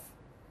himself,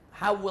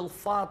 how will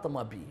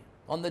Fatima be?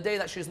 On the day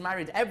that she's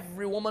married,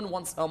 every woman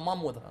wants her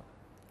mum with her.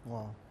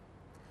 Wow.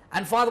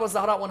 And Fatima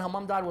Zahra, when her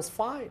mum died, was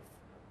 5.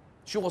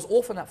 She was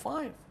orphaned at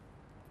 5.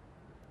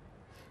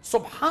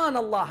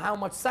 Subhanallah, how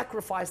much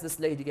sacrifice this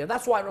lady gave.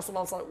 That's why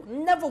Rasulullah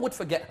never would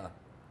forget her.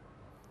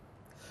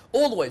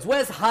 Always.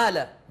 Where's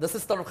Hala, the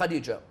sister of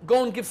Khadija?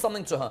 Go and give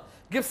something to her.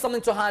 Give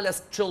something to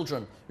Hala's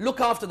children.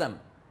 Look after them.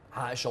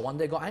 Aisha one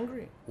day got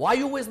angry. Why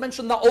you always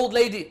mention that old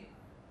lady?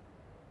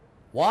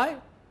 Why?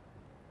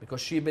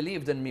 Because she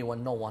believed in me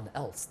when no one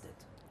else did.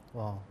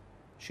 Wow.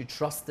 She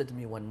trusted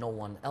me when no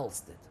one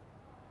else did.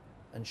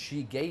 And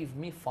she gave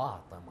me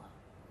Fatima.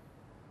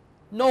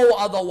 No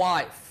other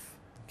wife.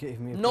 Gave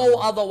me No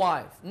other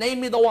wife.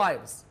 Name me the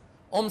wives.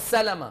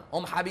 Salama,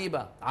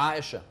 Habiba,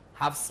 Aisha,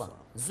 Hafsa,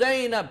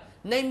 Zainab.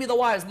 Name me the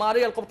wives.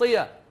 Maria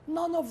al-Qibtiyya.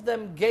 None of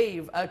them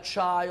gave a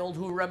child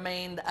who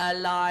remained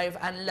alive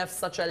and left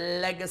such a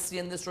legacy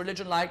in this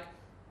religion like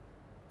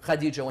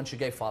Khadija when she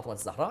gave Fatima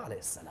al-Zahra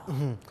alayhi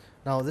salam.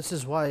 Now this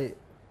is why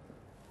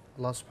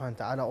Allah subhanahu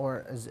wa ta'ala,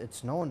 or as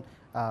it's known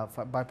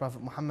by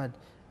Prophet Muhammad,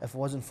 if it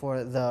wasn't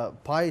for the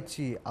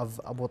piety of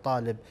Abu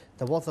Talib,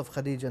 the wealth of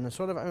Khadija and the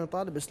sword of Abu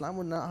Talib, Islam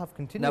would not have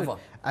continued. Never.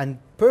 And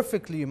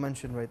perfectly you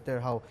mentioned right there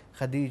how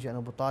Khadija and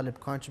Abu Talib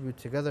contribute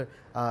together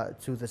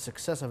to the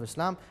success of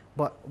Islam.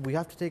 But we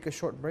have to take a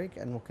short break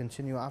and we'll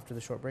continue after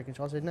the short break,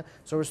 inshallah.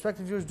 So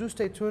respected viewers, do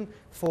stay tuned,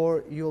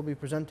 for you will be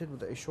presented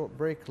with a short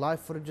break,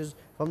 live footages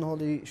from the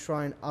holy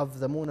shrine of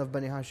the moon of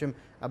Bani Hashim,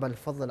 Abu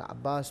al-Fadl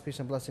Abbas, peace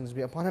and blessings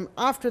be upon him.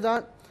 After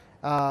that,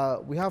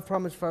 we have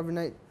promised for every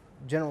night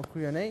general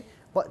Q&A.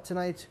 But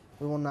tonight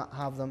we will not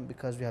have them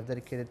because we have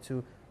dedicated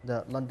to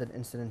the London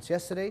incidents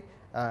yesterday,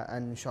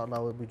 and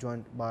inshallah we'll be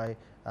joined by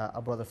a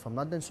brother from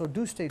London. So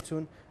do stay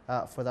tuned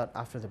for that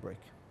after the break.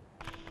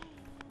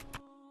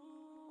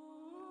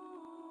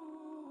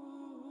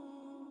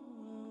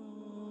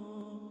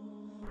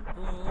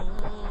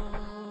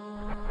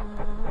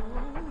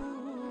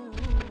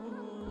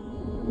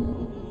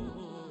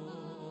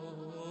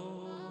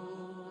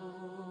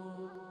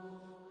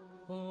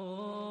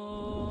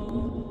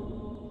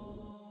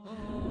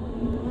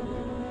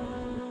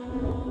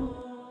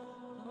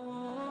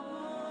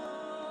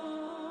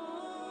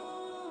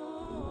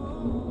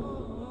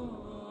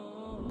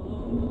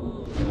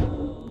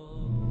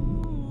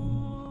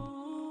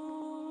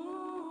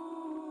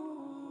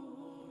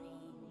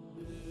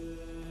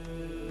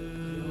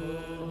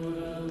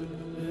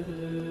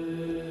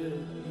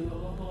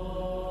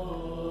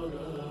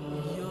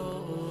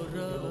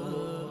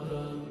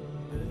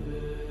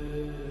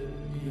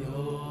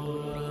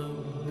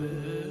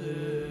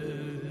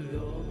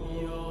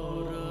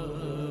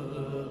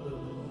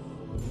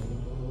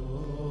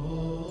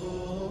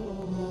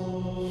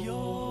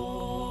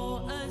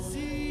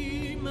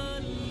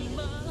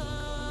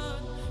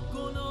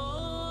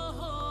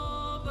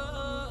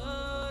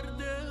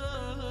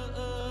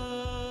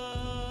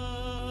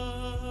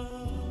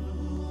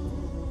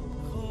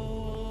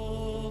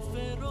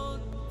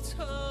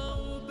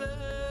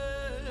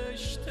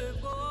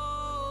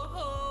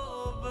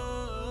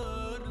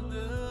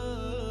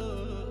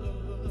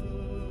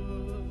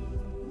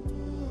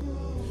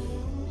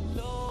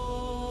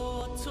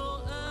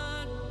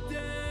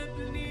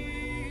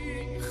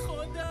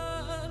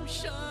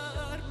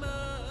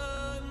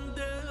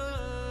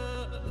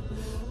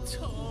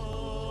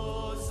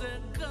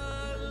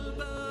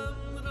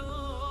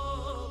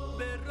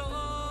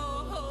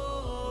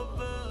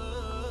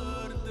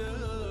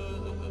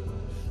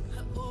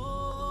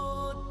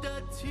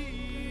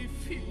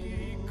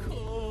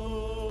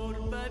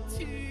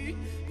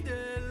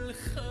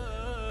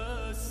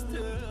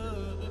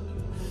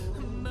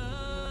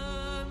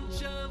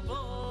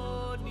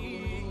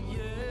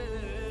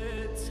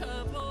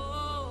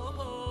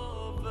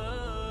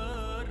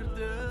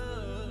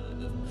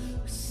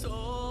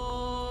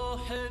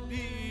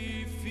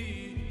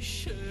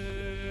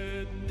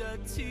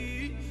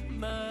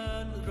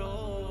 من را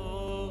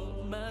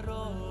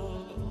مرا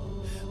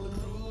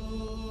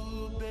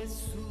رو به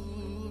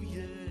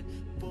سوی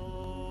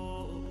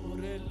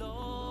بار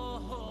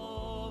الله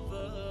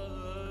آورده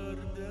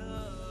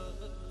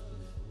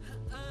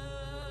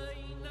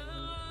این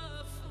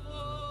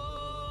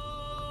افواک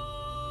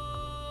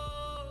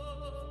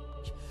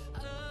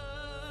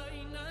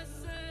این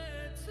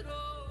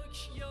سترک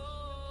یا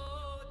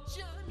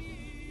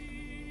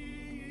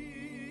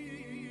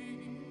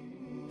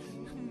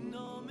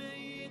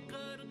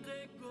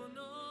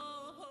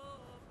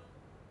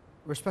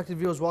Respected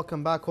viewers,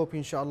 welcome back. Hope you,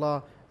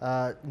 inshallah,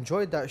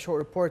 enjoyed that short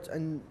report,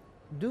 and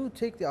do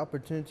take the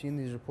opportunity in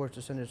these reports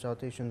to send your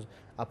salutations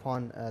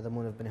upon the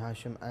moon of Bani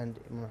Hashim and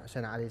Imam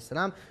Hussein alayhi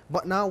salam.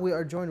 But now we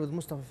are joined with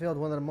Mustafa Field,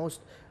 one of the most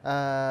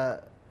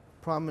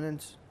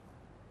prominent,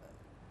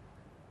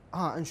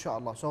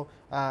 inshallah. So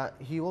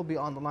he will be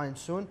on the line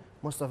soon.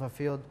 Mustafa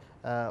Field,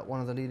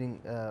 one of the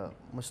leading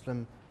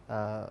Muslim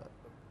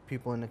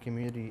people in the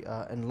community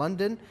in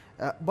London.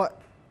 But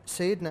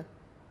Sayyidina,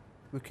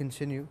 we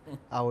continue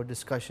our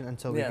discussion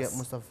until we get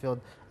Mustafa Field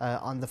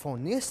on the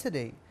phone.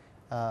 Yesterday,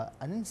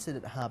 an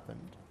incident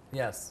happened.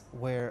 Yes.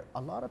 Where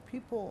a lot of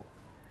people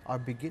are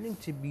beginning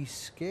to be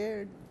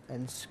scared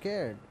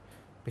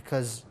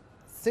because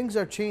things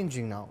are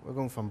changing now. We're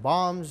going from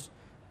bombs,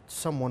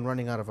 someone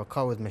running out of a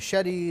car with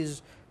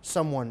machetes,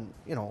 someone,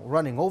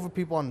 running over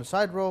people on the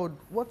side road.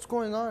 What's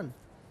going on?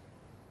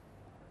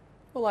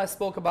 Well, I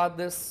spoke about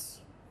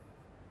this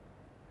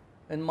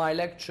in my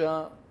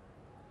lecture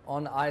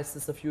on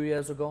ISIS a few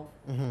years ago.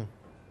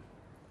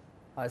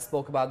 I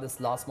spoke about this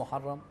last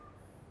Muharram.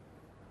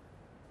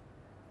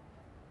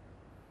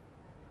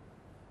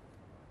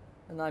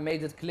 And I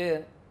made it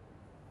clear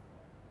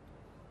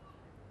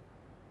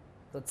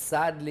that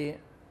sadly,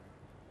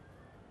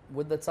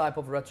 with the type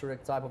of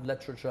rhetoric, type of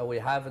literature we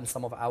have in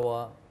some of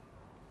our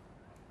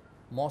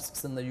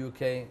mosques in the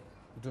UK,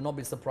 do not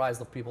be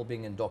surprised of people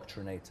being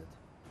indoctrinated.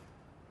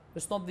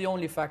 It's not the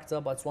only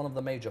factor, but it's one of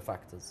the major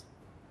factors.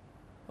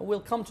 And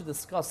we'll come to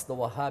discuss the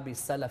Wahhabi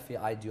Salafi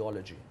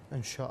ideology.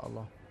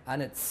 Inshallah.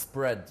 And its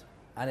spread,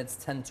 and its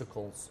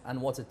tentacles,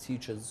 and what it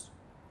teaches,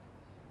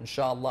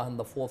 inshallah, in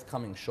the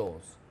forthcoming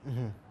shows.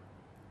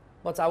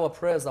 But our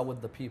prayers are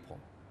with the people.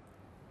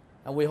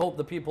 And we hope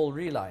the people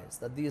realize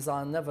that these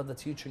are never the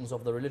teachings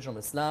of the religion of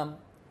Islam.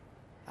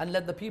 And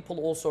let the people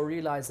also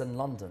realize in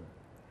London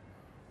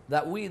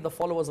that we, the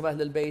followers of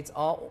Ahlul Bayt,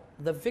 are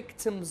the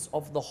victims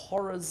of the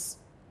horrors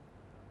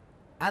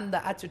and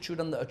the attitude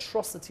and the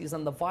atrocities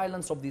and the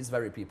violence of these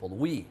very people.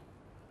 We,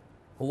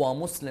 who are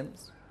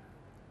Muslims,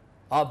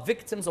 are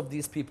victims of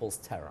these people's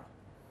terror.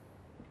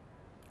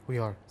 We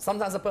are.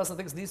 Sometimes a person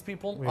thinks these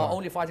people are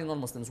only fighting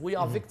non-Muslims. We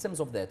are victims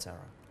of their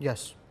terror.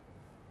 Yes.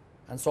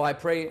 And so I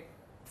pray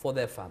for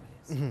their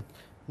families.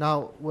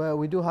 Now,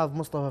 we do have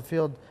Mustafa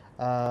Field,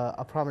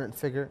 a prominent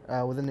figure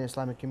within the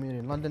Islamic community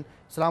in London.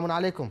 Assalamu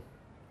alaikum.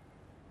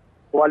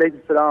 Wa alaikum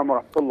salam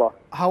wa rahmatullah.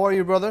 How are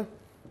you, brother?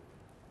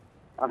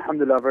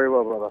 Alhamdulillah, very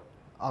well, brother.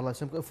 Allah,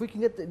 if we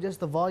can get just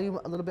the volume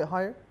a little bit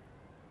higher.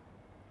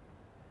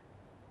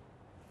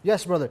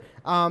 Yes, brother.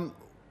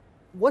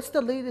 What's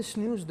the latest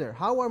news there?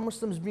 How are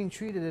Muslims being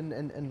treated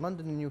in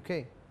London and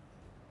UK?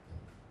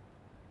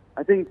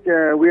 I think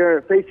we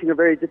are facing a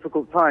very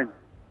difficult time.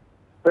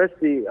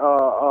 Firstly,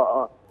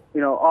 our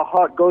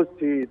heart goes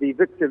to the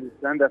victims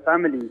and their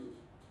families.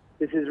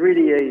 This is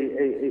really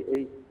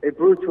a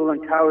brutal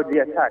and cowardly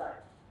attack.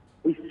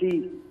 We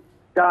see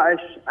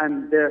Daesh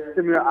and their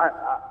similar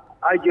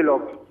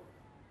ideologues,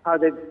 how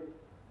they've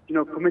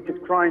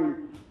committed crimes.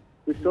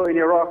 We saw in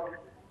Iraq,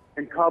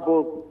 in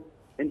Kabul,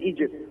 in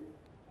Egypt,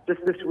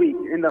 just this week,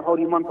 in the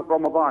holy month of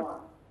Ramadan,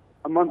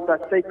 a month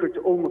that's sacred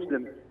to all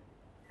Muslims,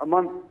 a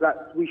month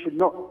that we should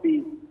not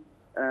be,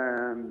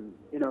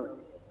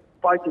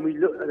 fighting. We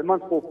look at a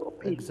month for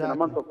peace and a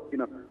month of,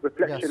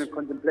 reflection and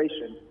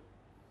contemplation.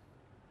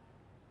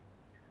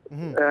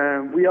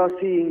 We are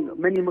seeing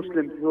many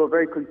Muslims who are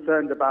very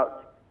concerned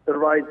about the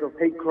rise of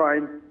hate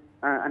crime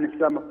and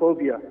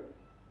Islamophobia,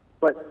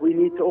 but we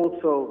need to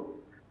also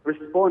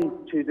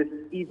respond to this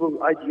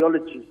evil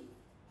ideology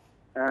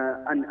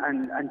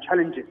and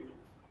challenge it,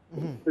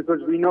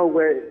 because we know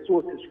where its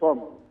source is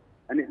from,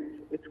 and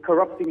it's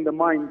corrupting the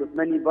minds of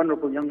many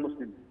vulnerable young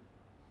Muslims.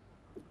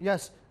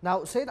 Yes.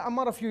 Now, Sayyid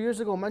Ammar a few years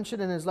ago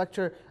mentioned in his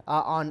lecture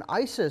on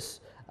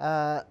ISIS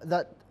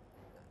that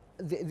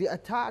the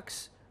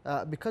attacks,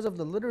 because of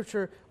the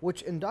literature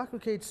which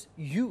indoctrinates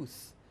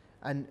youth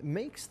and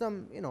makes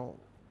them,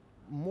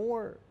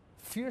 more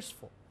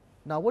fearful.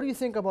 Now, what do you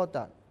think about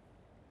that?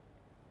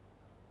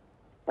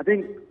 I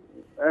think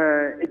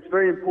it's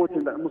very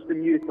important that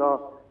Muslim youth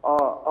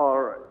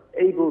are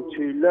able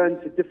to learn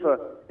to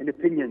differ in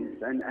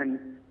opinions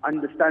and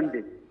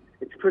understanding.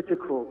 It's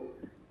critical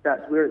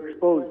that we're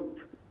exposed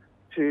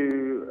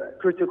to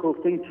critical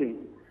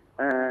thinking.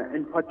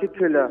 In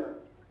particular,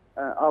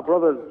 our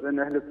brothers in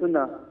Ahl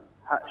Sunnah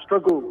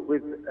struggle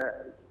with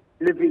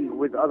living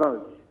with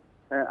others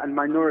and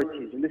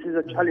minorities. And this is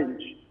a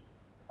challenge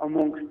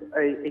amongst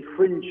a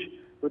fringe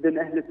within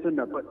Ahl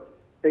Sunnah, but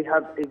they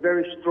have a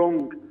very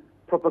strong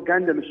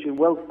propaganda machine,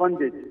 well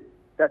funded,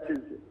 that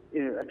is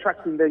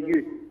attracting their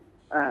youth.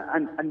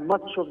 And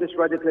much of this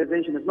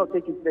radicalization is not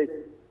taking place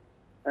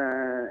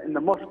in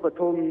the mosque but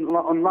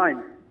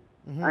online.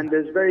 And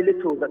there's very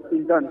little that's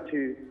been done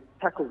to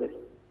tackle this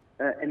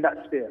in that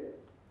sphere.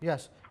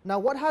 Yes. Now,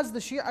 what has the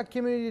Shia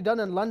community done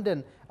in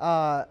London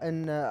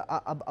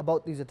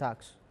about these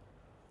attacks?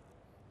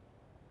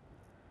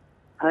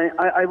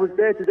 I was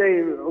there today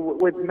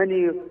with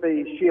many of the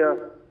Shia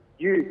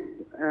youth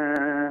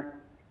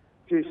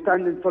to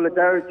stand in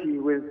solidarity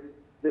with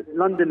the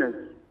Londoners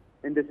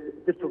in this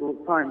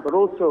difficult time, but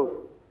also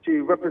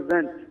to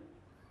represent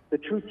the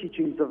true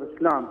teachings of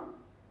Islam.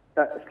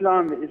 That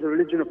Islam is a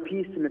religion of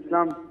peace, and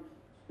Islam,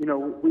 we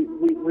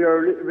are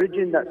a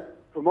religion that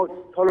promotes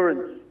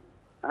tolerance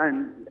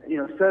and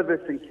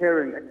service and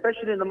caring,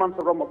 especially in the month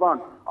of Ramadan.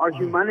 Our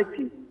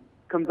humanity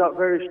comes out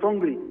very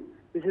strongly.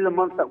 This is a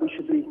month that we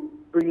should be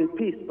bringing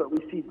peace, but we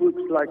see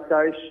groups like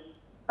Daesh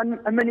and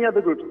many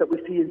other groups that we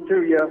see in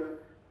Syria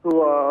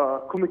who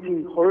are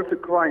committing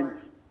horrific crimes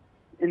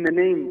in the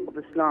name of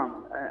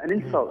Islam, an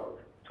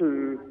insult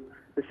to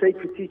the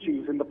sacred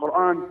teachings in the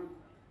Quran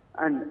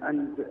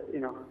and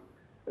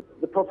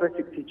the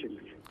prophetic teachings.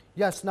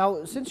 Yes.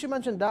 Now, since you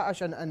mentioned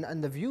Daesh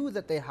and the view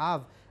that they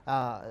have,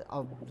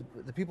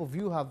 the people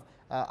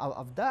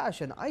of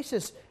Daesh and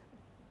ISIS,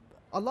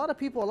 a lot of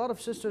people, a lot of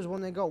sisters,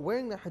 when they go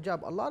wearing their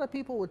hijab, a lot of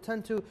people would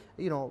tend to,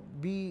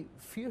 be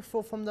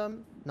fearful from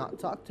them, not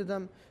talk to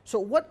them. So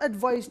what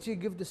advice do you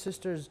give the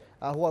sisters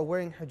who are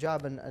wearing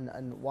hijab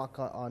and walk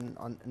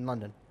in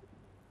London?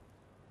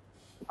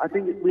 I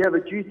think we have a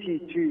duty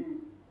to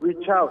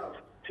reach out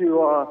to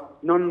our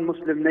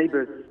non-Muslim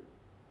neighbors,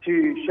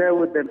 to share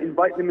with them,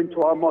 invite them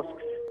into our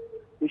mosques.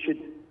 We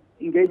should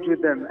engage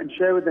with them and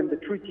share with them the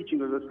true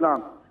teaching of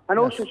Islam. And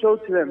also show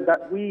to them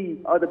that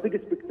we are the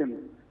biggest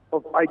victims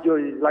of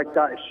ideologies like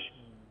Daesh.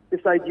 This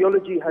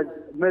ideology has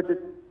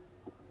murdered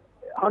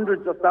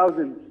hundreds of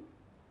thousands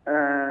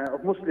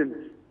of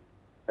Muslims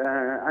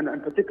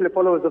and particular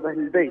followers of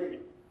Ahlul Bayt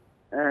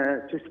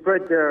to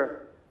spread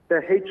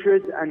their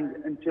hatred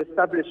and to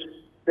establish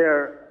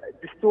their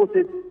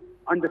distorted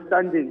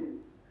understanding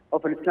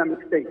of an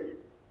Islamic state.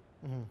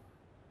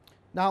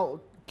 Now,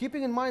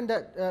 keeping in mind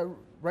that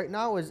right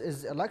now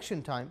is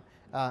election time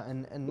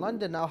in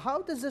London, now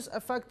how does this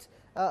affect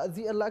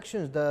the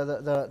elections,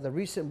 the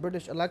recent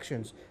British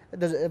elections?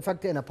 Does it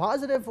affect it in a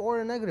positive or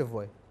a negative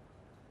way?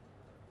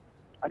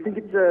 I think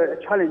it's a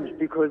challenge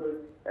because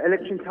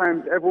election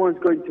times, everyone's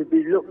going to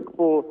be looking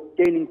for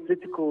gaining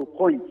political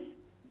points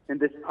in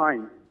this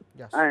time.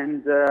 Yes.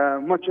 And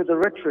much of the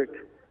rhetoric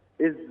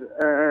is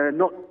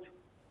not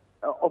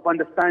of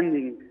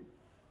understanding,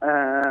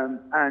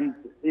 and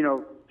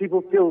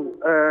people feel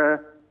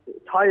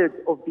tired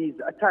of these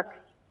attacks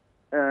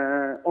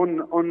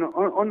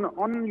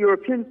on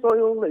European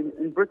soil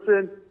in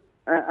Britain,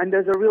 and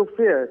there's a real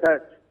fear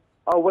that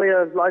our way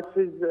of life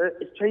is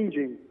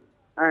changing,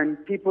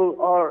 and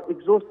people are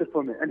exhausted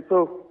from it. And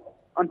so,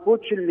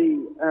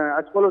 unfortunately,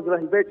 as followers of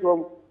Ahlul Bayt,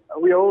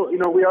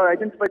 we are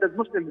identified as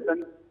Muslims,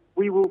 and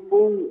we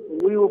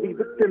will be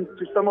victims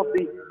to some of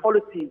the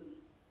policies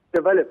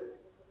developed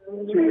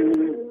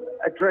to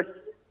address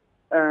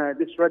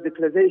this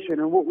radicalization.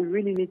 And what we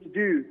really need to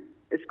do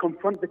is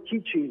confront the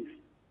teachings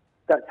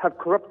that have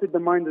corrupted the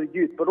mind of the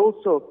youth, but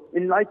also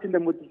enlighten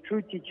them with the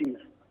true teachings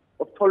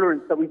of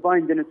tolerance that we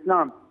find in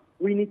Islam.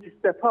 We need to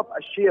step up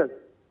as Shias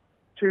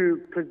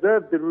to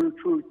preserve the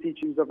true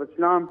teachings of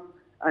Islam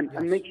and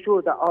make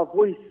sure that our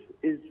voice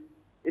is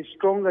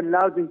strong and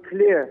loud and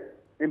clear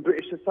in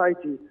British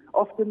society.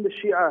 Often the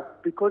Shia,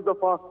 because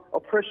of our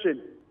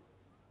oppression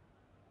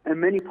in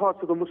many parts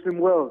of the Muslim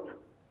world,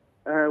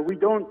 we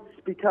don't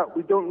speak out,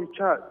 we don't reach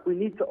out. We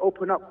need to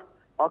open up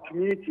our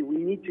community, we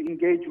need to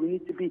engage, we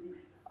need to be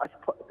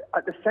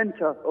at the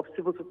center of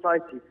civil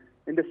society,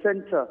 in the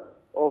center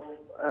of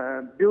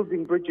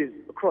building bridges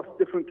across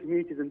different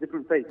communities and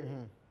different faiths.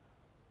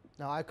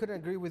 Now, I couldn't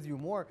agree with you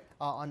more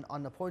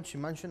on the points you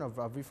mentioned of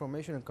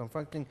reformation and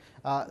confronting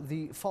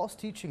the false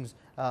teachings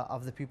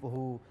of the people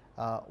who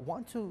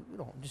want to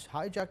just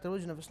hijack the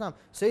religion of Islam.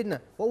 Sayyidina,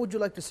 what would you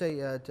like to say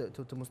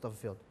to Mustafa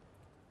Field?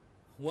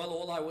 Well,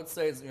 all I would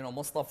say is,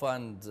 Mustafa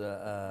and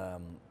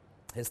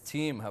his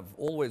team have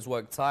always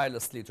worked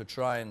tirelessly to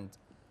try and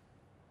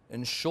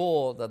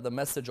ensure that the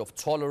message of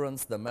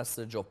tolerance, the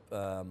message of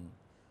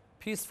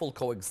peaceful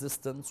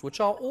coexistence, which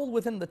are all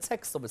within the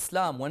text of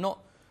Islam. We're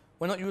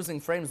not using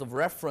frames of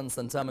reference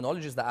and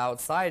terminologies that are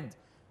outside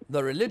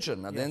the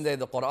religion. At the end of the day,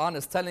 the Quran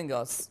is telling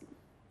us,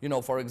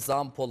 for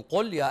example,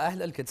 قُلْ يَا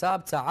أَهْلَ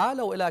الْكِتَابِ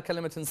تَعَالَوْا إِلَىٰ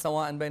كَلِمَةٍ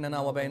سَوَاءٍ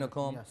بَيْنَنَا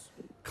وَبَيْنَكُمْ.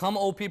 Come,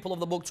 O people of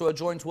the book, to a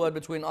joint word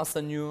between us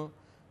and you.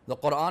 The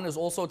Quran is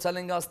also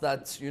telling us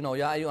that, يَا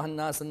أَيُّهَا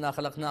النَّاسِ إِنَّا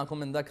خَلَقْنَاكُم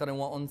مِّن ذَكَرٍ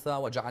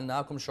وَأُنثَى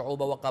وَجَعَلْنَاكُمْ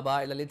شُعُوبًا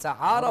وَقَبَائِلَ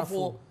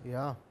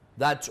لِتَعَارَفُوا.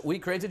 That we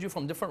created you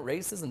from different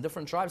races and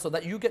different tribes so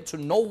that you get to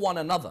know one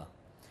another.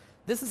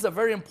 This is a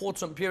very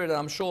important period, and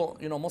I'm sure,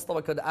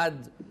 Mustafa could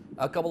add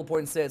a couple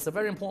points here. It's a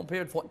very important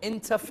period for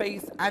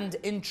interfaith and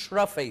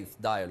intra-faith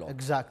dialogue.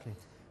 Exactly.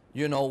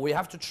 We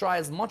have to try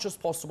as much as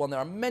possible, and there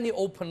are many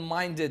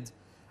open-minded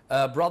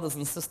brothers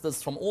and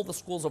sisters from all the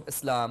schools of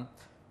Islam,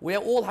 we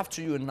all have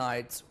to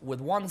unite with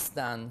one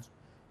stand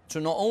to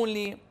not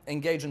only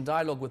engage in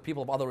dialogue with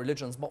people of other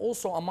religions, but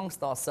also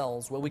amongst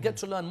ourselves, where we get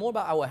to learn more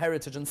about our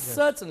heritage and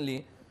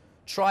certainly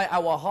try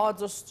our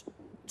hardest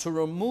to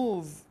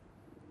remove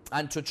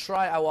and to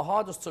try our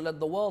hardest to let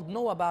the world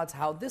know about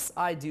how this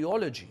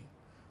ideology,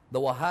 the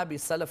Wahhabi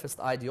Salafist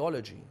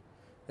ideology,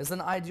 is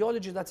an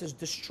ideology that is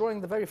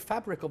destroying the very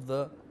fabric of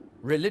the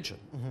religion.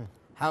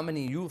 How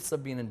many youths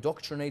have been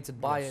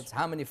indoctrinated by it,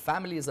 how many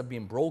families have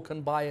been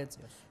broken by it,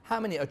 how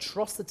many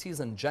atrocities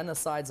and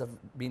genocides have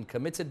been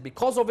committed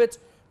because of it,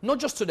 not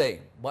just today,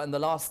 but in the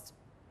last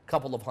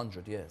couple of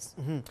 100 years.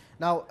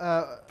 Now,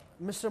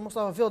 Mr.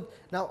 Mustafa Field,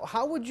 now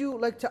how would you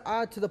like to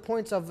add to the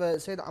points of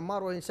Sayyid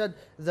Ammar when he said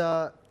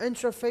the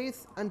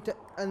intra-faith and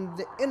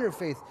the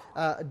interfaith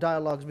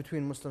dialogues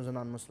between Muslims and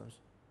non-Muslims?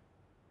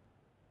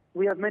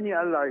 We have many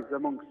allies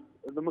amongst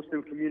the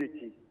Muslim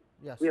community.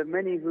 Yes. We have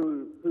many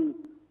who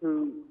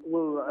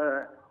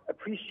will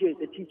appreciate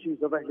the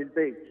teachings of Ahlul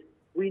Bayt.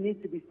 We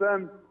need to be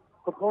firm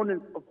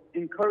proponents of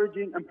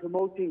encouraging and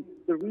promoting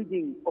the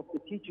reading of the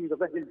teachings of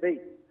Ahlul Bayt,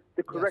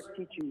 the correct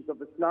teachings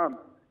of Islam,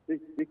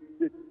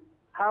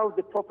 how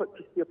the Prophet,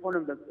 peace be upon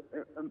him,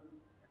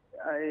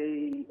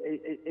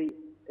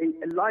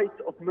 a light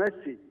of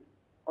mercy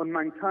on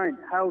mankind,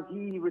 how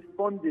he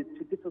responded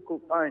to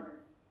difficult times.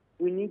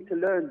 We need to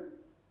learn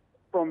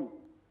from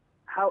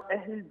how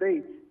Ahlul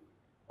Bayt,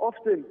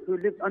 often who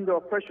lived under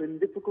oppression in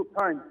difficult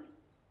times,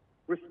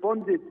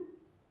 responded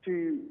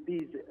to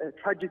these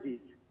tragedies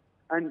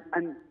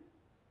and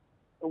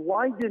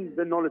widened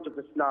the knowledge of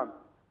Islam,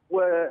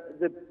 were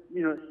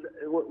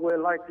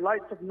like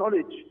lights of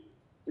knowledge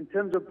in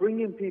terms of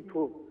bringing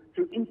people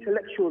through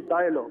intellectual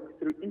dialogue,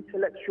 through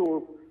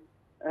intellectual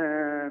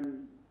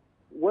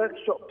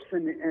workshops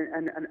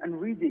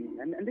and reading.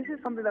 And this is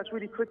something that's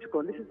really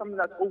critical, and this is something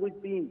that's always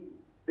been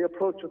the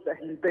approach of the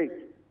Ahlul Bayt.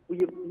 We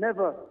have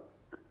never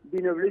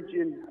been a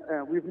religion,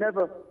 we've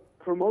never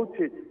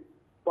promoted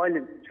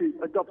violence to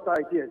adopt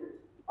ideas.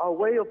 Our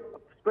way of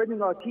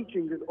spreading our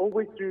teachings has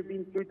always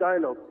been through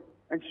dialogue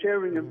and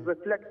sharing and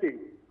reflecting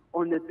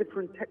on the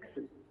different texts.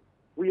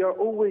 We are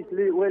always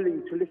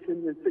willing to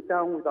listen and sit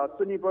down with our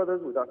Sunni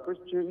brothers, with our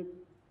Christians,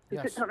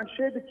 to sit down and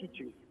share the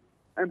teachings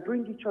and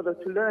bring each other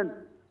to learn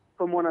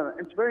from one another.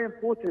 It's very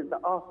important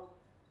that our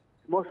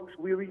mosques,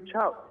 we reach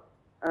out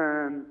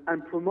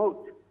and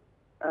promote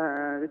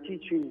the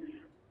teachings.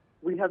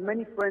 We have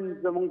many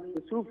friends amongst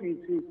the Sufis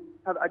who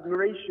have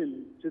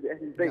admiration to the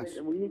Ahlul Bayt,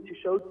 and we need to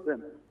show to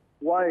them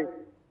why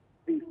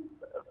the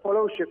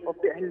fellowship of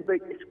the Ahlul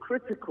Bayt is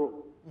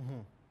critical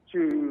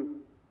to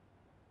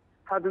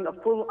having a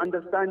full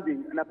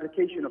understanding and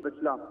application of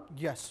Islam.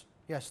 Yes,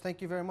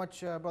 thank you very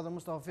much, Brother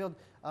Mustafa Field,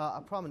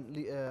 a prominent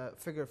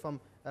figure from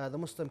the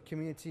Muslim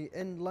community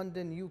in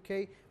London,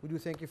 UK. We do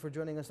thank you for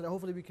joining us, and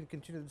hopefully we can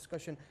continue the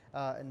discussion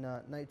in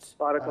nights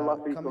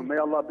Barakallah feekum. May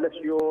Allah bless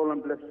you all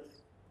and bless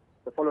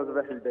the followers of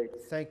Ahlul Bayt.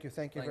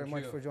 Thank you very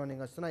much for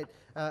joining us tonight.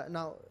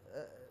 Now,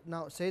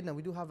 Sayyidina,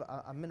 we do have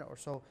a minute or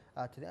so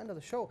to the end of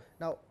the show.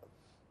 Now,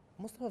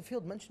 Mustafa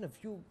Field mentioned a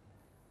few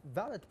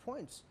valid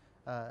points,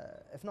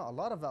 if not a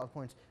lot of valid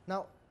points.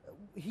 Now,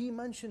 he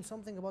mentioned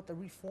something about the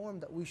reform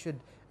that we should,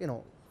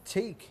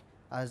 take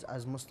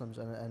as Muslims,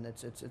 and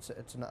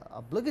it's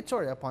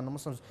obligatory upon the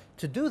Muslims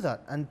to do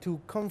that and to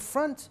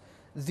confront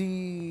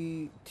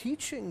the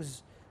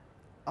teachings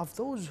of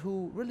those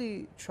who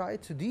really try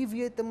to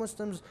deviate the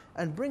Muslims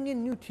and bring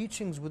in new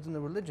teachings within the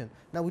religion.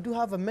 Now, we do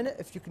have a minute,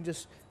 if you can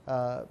just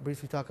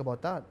briefly talk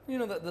about that.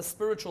 The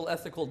spiritual,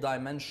 ethical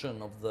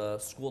dimension of the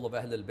school of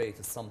Ahlul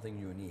Bayt is something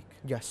unique.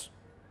 Yes.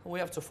 We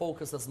have to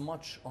focus as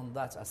much on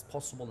that as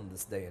possible in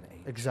this day and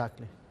age.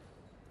 Exactly.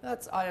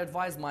 That I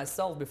advise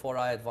myself before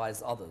I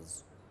advise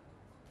others.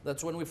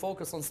 That when we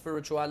focus on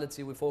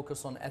spirituality, we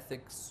focus on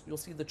ethics, you'll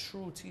see the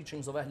true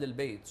teachings of Ahlul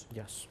Bayt.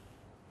 Yes.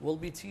 Will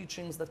be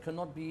teachings that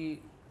cannot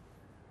be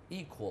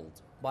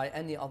equaled by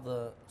any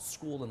other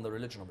school in the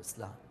religion of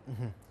Islam.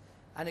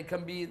 And it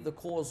can be the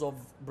cause of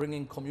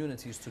bringing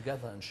communities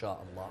together,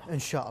 inshaAllah.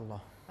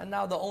 Inshallah. And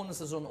now the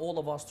onus is on all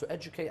of us to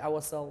educate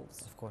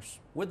ourselves, of course,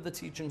 with the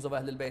teachings of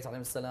Ahlul Bayt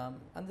alayhi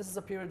salam. And this is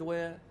a period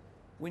where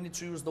we need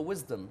to use the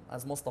wisdom,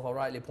 as Mustafa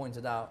rightly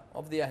pointed out,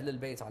 of the Ahlul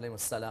Bayt alayhi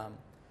salam.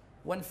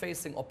 When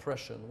facing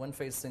oppression, when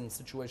facing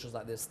situations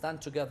like this,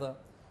 stand together,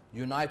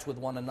 unite with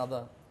one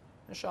another.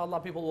 Inshallah,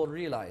 people will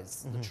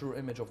realize the true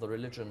image of the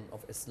religion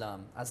of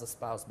Islam as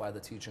espoused by the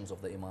teachings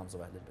of the Imams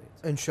of Ahlul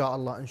Bayt.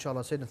 Inshallah,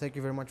 Sayyidina, thank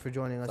you very much for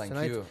joining us tonight.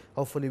 Thank you.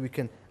 Hopefully we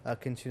can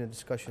continue the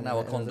discussion. And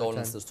our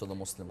condolences to the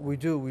Muslim world.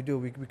 We do.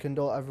 We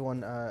condole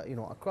everyone,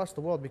 across the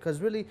world, because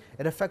really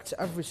it affects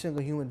every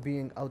single human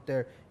being out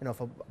there.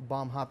 If a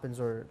bomb happens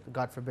or,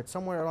 God forbid,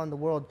 somewhere around the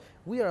world,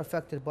 we are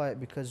affected by it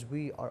because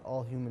we are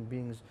all human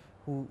beings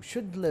who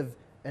should live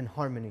in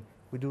harmony.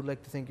 We do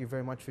like to thank you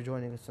very much for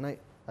joining us tonight,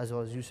 as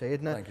well as you,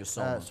 Sayyidina. Thank you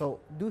so much. So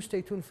do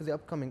stay tuned for the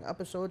upcoming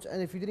episodes.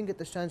 And if you didn't get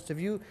the chance to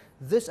view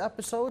this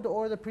episode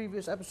or the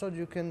previous episode,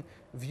 you can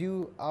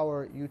view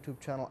our YouTube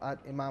channel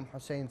at IMAM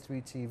HUSSEIN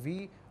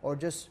TV, or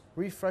just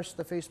refresh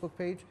the Facebook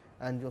page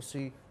and you'll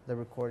see the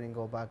recording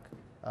go back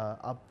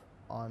up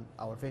on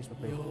our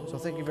Facebook page. So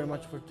thank you very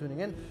much for tuning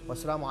in.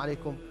 Wassalamu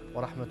alaikum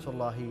wa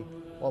rahmatullahi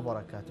wa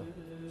barakatuh.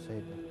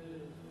 Sayyidina.